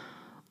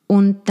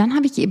 Und dann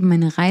habe ich eben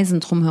meine Reisen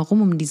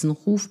drumherum um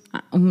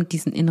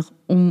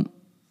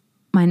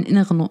meinen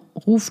inneren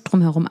Ruf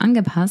drumherum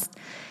angepasst.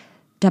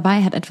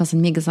 Dabei hat etwas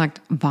in mir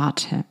gesagt,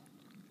 warte.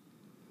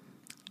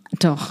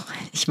 Doch,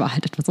 ich war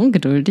halt etwas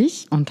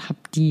ungeduldig und habe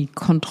die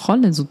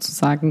Kontrolle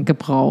sozusagen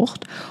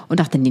gebraucht und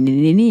dachte,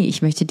 nee,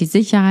 ich möchte die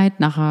Sicherheit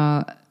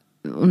nachher.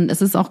 Und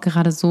es ist auch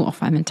gerade so, auch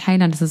vor allem in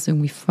Thailand, das ist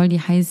irgendwie voll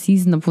die High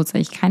Season, obwohl es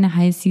eigentlich keine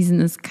High Season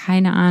ist,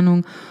 keine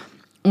Ahnung.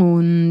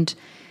 Und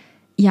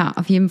ja,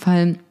 auf jeden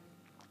Fall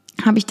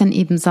habe ich dann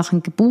eben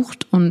Sachen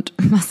gebucht und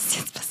was ist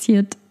jetzt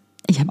passiert?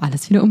 Ich habe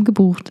alles wieder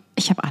umgebucht.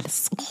 Ich habe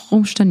alles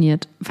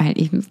rumstorniert, weil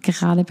eben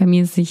gerade bei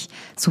mir sich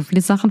so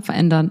viele Sachen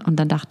verändern. Und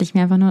dann dachte ich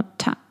mir einfach nur,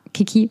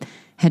 Kiki,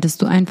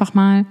 hättest du einfach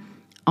mal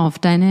auf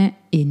deine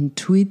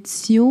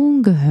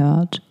Intuition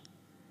gehört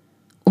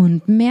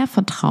und mehr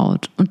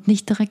vertraut und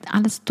nicht direkt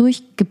alles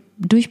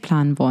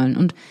durchplanen wollen.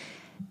 Und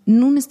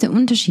nun ist der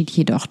Unterschied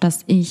jedoch,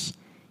 dass ich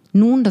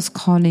nun das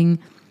Calling,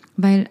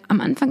 weil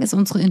am Anfang ist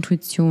unsere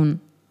Intuition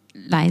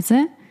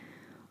leise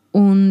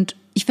und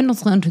ich finde,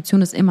 unsere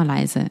Intuition ist immer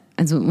leise.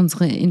 Also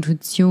unsere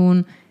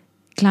Intuition,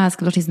 klar, es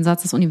gibt auch diesen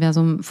Satz, das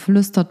Universum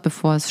flüstert,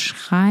 bevor es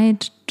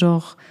schreit,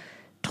 doch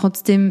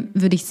trotzdem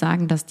würde ich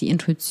sagen, dass die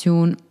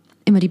Intuition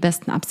immer die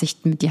besten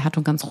Absichten mit dir hat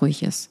und ganz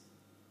ruhig ist.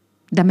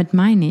 Damit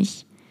meine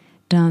ich,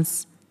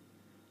 dass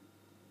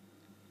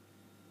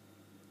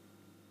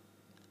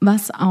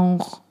was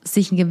auch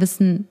sich in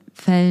gewissen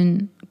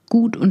Fällen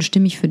gut und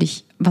stimmig für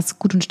dich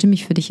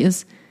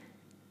ist,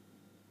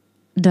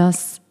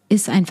 das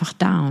ist einfach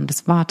da und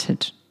es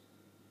wartet.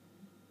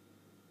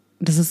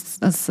 Das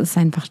ist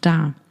einfach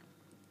da.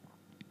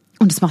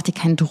 Und es macht dir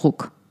keinen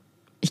Druck.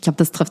 Ich glaube,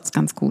 das trifft es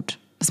ganz gut.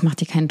 Es macht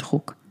dir keinen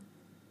Druck.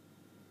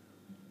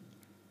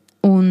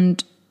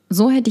 Und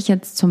so hätte ich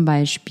jetzt zum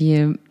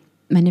Beispiel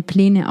meine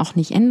Pläne auch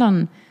nicht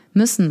ändern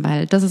müssen,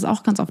 weil das ist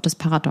auch ganz oft das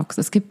Paradox.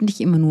 Es gibt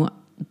nicht immer nur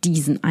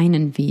diesen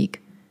einen Weg.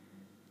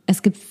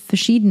 Es gibt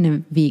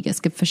verschiedene Wege,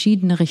 es gibt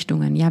verschiedene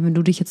Richtungen. Ja, wenn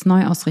du dich jetzt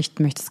neu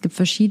ausrichten möchtest, es gibt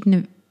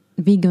verschiedene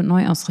Wege und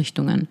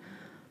Neuausrichtungen.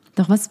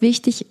 Doch was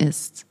wichtig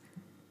ist,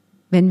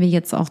 wenn wir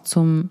jetzt auch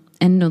zum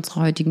Ende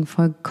unserer heutigen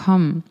Folge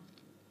kommen,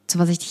 zu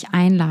was ich dich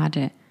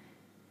einlade,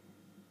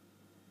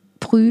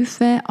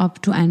 prüfe,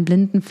 ob du einen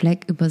blinden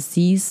Fleck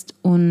übersiehst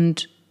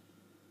und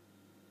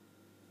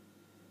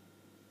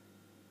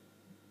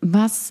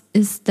was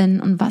ist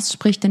denn und was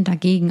spricht denn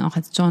dagegen, auch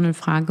als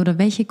Journalfrage, oder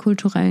welche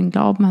kulturellen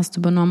Glauben hast du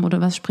übernommen oder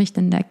was spricht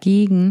denn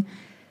dagegen,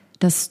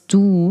 dass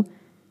du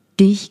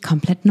dich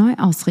komplett neu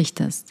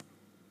ausrichtest?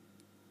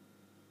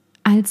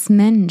 als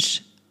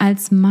Mensch,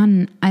 als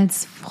Mann,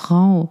 als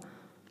Frau,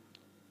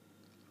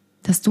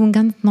 dass du einen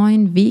ganz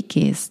neuen Weg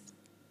gehst.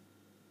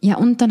 Ja,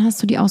 und dann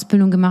hast du die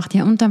Ausbildung gemacht.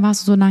 Ja, und dann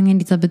warst du so lange in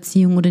dieser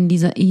Beziehung oder in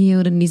dieser Ehe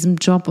oder in diesem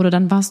Job. Oder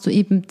dann warst du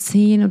eben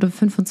 10 oder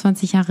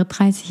 25 Jahre,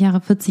 30 Jahre,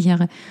 40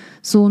 Jahre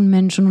so ein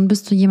Mensch. Und nun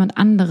bist du jemand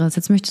anderes.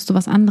 Jetzt möchtest du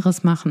was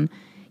anderes machen.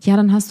 Ja,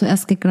 dann hast du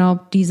erst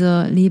geglaubt,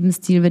 dieser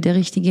Lebensstil wird der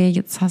richtige.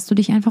 Jetzt hast du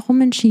dich einfach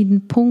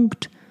umentschieden.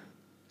 Punkt.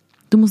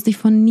 Du musst dich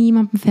von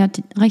niemandem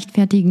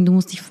rechtfertigen. Du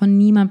musst dich von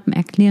niemandem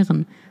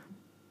erklären.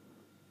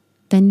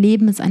 Dein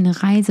Leben ist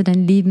eine Reise.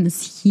 Dein Leben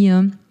ist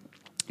hier,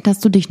 dass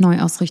du dich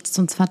neu ausrichtest,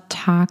 und zwar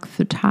Tag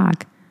für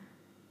Tag.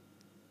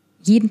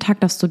 Jeden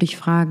Tag darfst du dich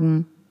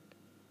fragen,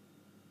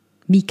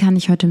 wie kann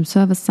ich heute im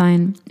Service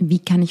sein? Wie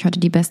kann ich heute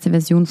die beste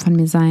Version von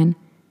mir sein?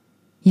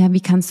 Ja, wie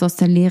kannst du aus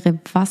der Leere,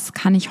 was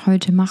kann ich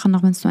heute machen,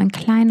 auch wenn es nur ein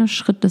kleiner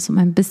Schritt ist, um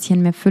ein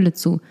bisschen mehr Fülle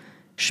zu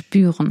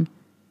spüren?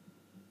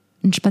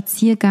 Einen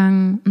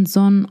Spaziergang, einen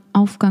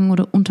Sonnenaufgang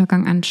oder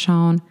Untergang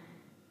anschauen,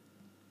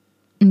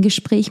 ein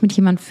Gespräch mit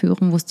jemandem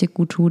führen, wo es dir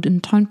gut tut,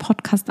 einen tollen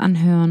Podcast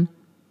anhören.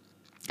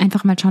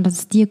 Einfach mal schauen, dass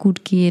es dir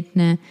gut geht,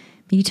 eine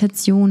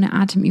Meditation, eine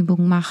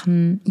Atemübung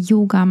machen,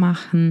 Yoga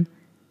machen,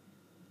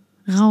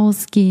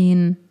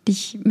 rausgehen,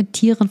 dich mit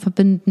Tieren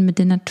verbinden, mit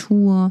der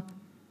Natur,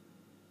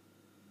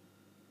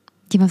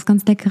 dir was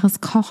ganz Leckeres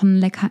kochen,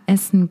 lecker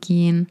essen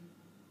gehen,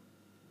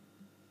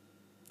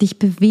 dich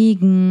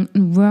bewegen,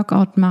 ein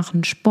Workout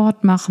machen,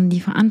 Sport machen,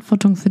 die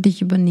Verantwortung für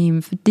dich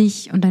übernehmen, für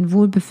dich und dein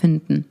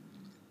Wohlbefinden.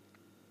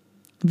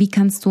 Wie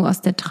kannst du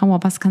aus der Trauer,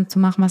 was kannst du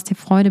machen, was dir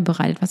Freude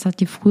bereitet? Was hat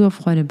dir früher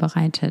Freude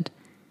bereitet?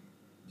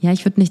 Ja,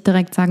 ich würde nicht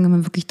direkt sagen, wenn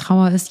man wirklich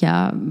Trauer ist,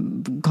 ja,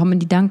 komm in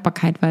die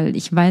Dankbarkeit, weil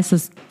ich weiß,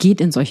 es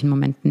geht in solchen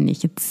Momenten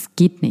nicht. Es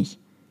geht nicht.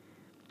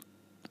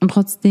 Und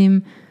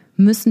trotzdem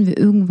müssen wir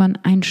irgendwann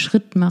einen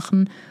Schritt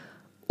machen,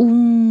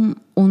 um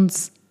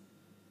uns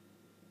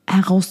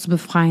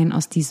herauszubefreien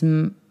aus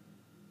diesem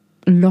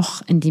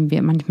Loch, in dem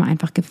wir manchmal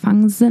einfach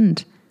gefangen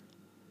sind.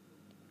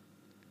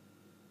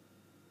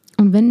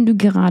 Und wenn du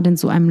gerade in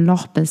so einem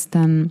Loch bist,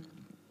 dann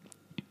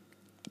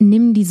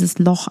nimm dieses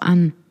Loch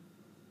an,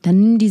 dann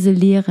nimm diese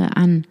Leere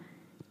an,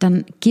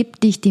 dann gib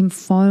dich dem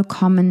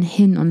vollkommen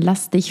hin und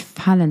lass dich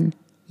fallen.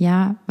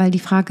 Ja, weil die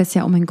Frage ist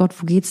ja, oh mein Gott,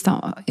 wo geht's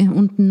da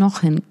unten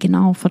noch hin?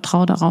 Genau,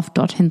 vertrau darauf,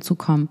 dorthin zu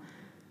kommen.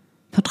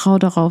 Vertrau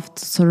darauf,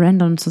 zu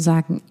surrendern und zu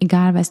sagen,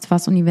 egal, weißt du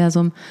was,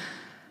 Universum,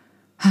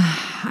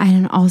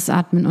 einen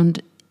ausatmen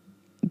und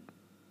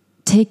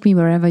take me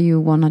wherever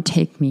you wanna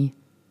take me.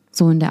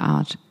 So in der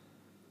Art.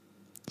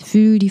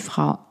 Fühl die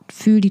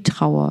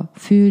Trauer,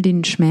 fühl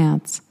den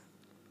Schmerz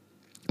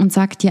und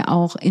sag dir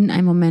auch in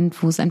einem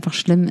Moment, wo es einfach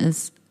schlimm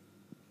ist,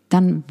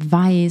 dann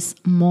weiß,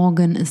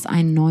 morgen ist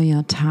ein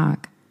neuer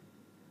Tag.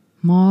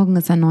 Morgen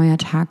ist ein neuer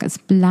Tag. Es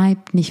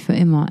bleibt nicht für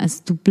immer.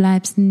 Du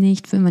bleibst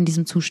nicht für immer in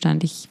diesem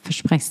Zustand. Ich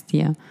verspreche es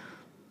dir.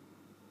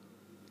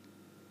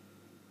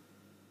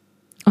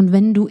 Und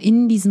wenn du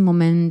in diesem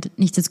Moment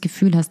nicht das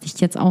Gefühl hast, dich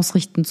jetzt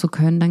ausrichten zu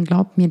können, dann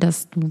glaub mir,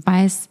 dass du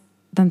weißt,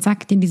 dann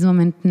sag dir in diesen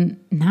Momenten,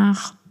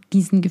 nach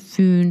diesen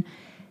Gefühlen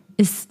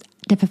ist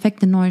der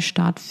perfekte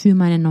Neustart für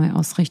meine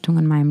Neuausrichtung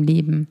in meinem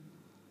Leben.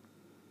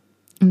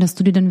 Und dass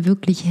du dir dann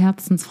wirklich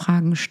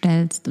Herzensfragen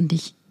stellst und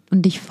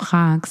dich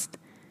fragst,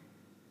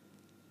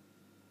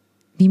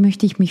 wie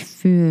möchte ich mich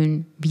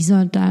fühlen?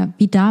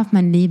 Wie darf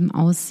mein Leben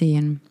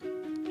aussehen?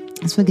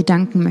 Was für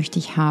Gedanken möchte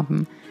ich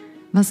haben?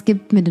 Was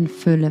gibt mir denn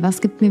Fülle?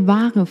 Was gibt mir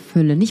wahre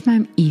Fülle? Nicht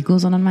meinem Ego,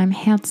 sondern meinem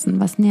Herzen.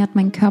 Was nährt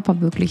meinen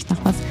Körper wirklich? Nach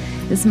was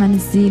ist meine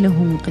Seele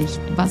hungrig?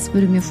 Was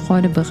würde mir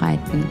Freude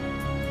bereiten?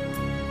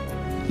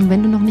 Und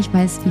wenn du noch nicht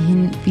weißt,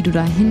 wie du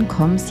da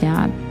hinkommst,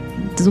 ja,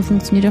 so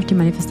funktioniert auch die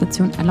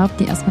Manifestation. Erlaub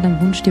dir erstmal deinen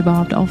Wunsch dir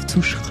überhaupt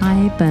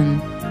aufzuschreiben.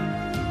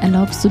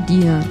 Erlaubst du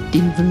dir,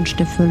 den Wunsch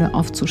der Fülle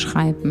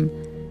aufzuschreiben?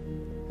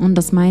 Und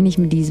das meine ich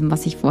mit diesem,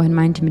 was ich vorhin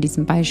meinte, mit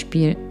diesem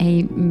Beispiel,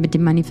 mit der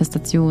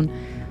Manifestation.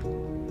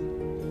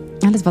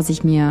 Alles, was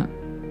ich mir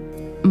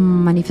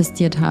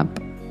manifestiert habe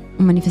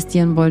und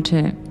manifestieren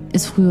wollte,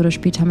 ist früher oder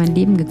später in mein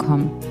Leben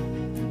gekommen.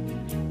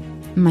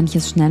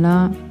 Manches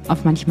schneller,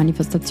 auf manche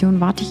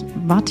Manifestationen warte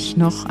ich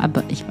noch,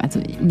 aber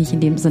also nicht in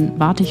dem Sinn,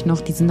 warte ich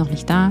noch, die sind noch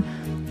nicht da.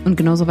 Und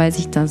genauso weiß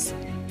ich, dass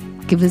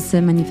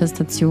gewisse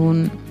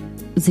Manifestationen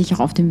sich auch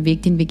auf dem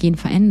Weg, den wir gehen,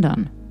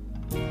 verändern.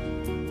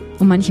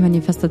 Und manche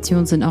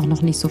Manifestationen sind auch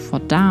noch nicht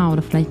sofort da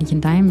oder vielleicht nicht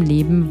in deinem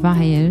Leben,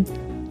 weil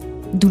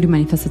du die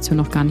Manifestation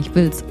noch gar nicht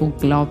willst. Oh,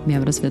 glaub mir,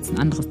 aber das wird jetzt ein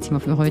anderes Thema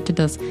für heute.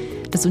 Das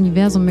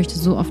Universum möchte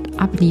so oft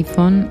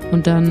abliefern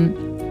und dann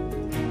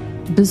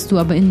bist du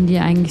aber in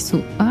dir eigentlich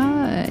so,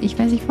 ich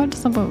weiß, ich wollte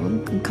es, aber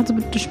kannst du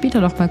bitte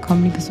später doch mal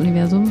kommen, liebes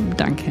Universum?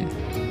 Danke.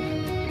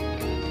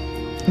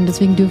 Und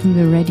deswegen dürfen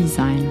wir ready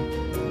sein.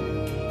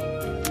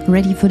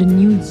 Ready for the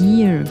new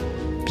year.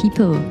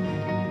 People,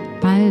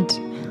 bald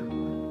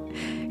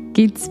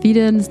geht's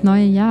wieder ins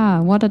neue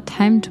Jahr. What a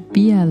time to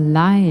be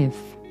alive.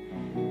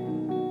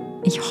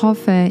 Ich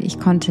hoffe, ich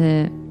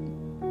konnte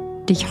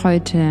dich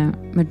heute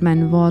mit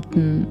meinen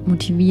Worten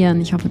motivieren.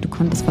 Ich hoffe, du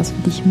konntest was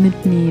für dich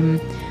mitnehmen.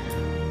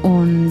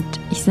 Und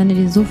ich sende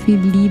dir so viel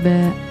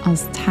Liebe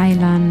aus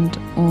Thailand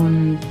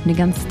und eine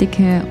ganz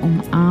dicke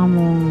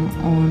Umarmung.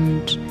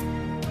 Und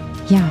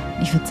ja,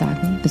 ich würde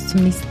sagen, bis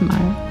zum nächsten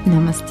Mal.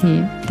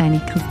 Namaste, deine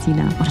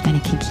Christina oder deine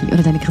Kiki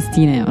oder deine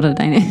Christine oder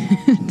deine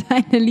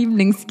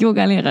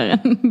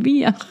Lieblings-Yoga-Lehrerin,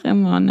 wie auch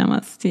immer.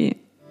 Namaste.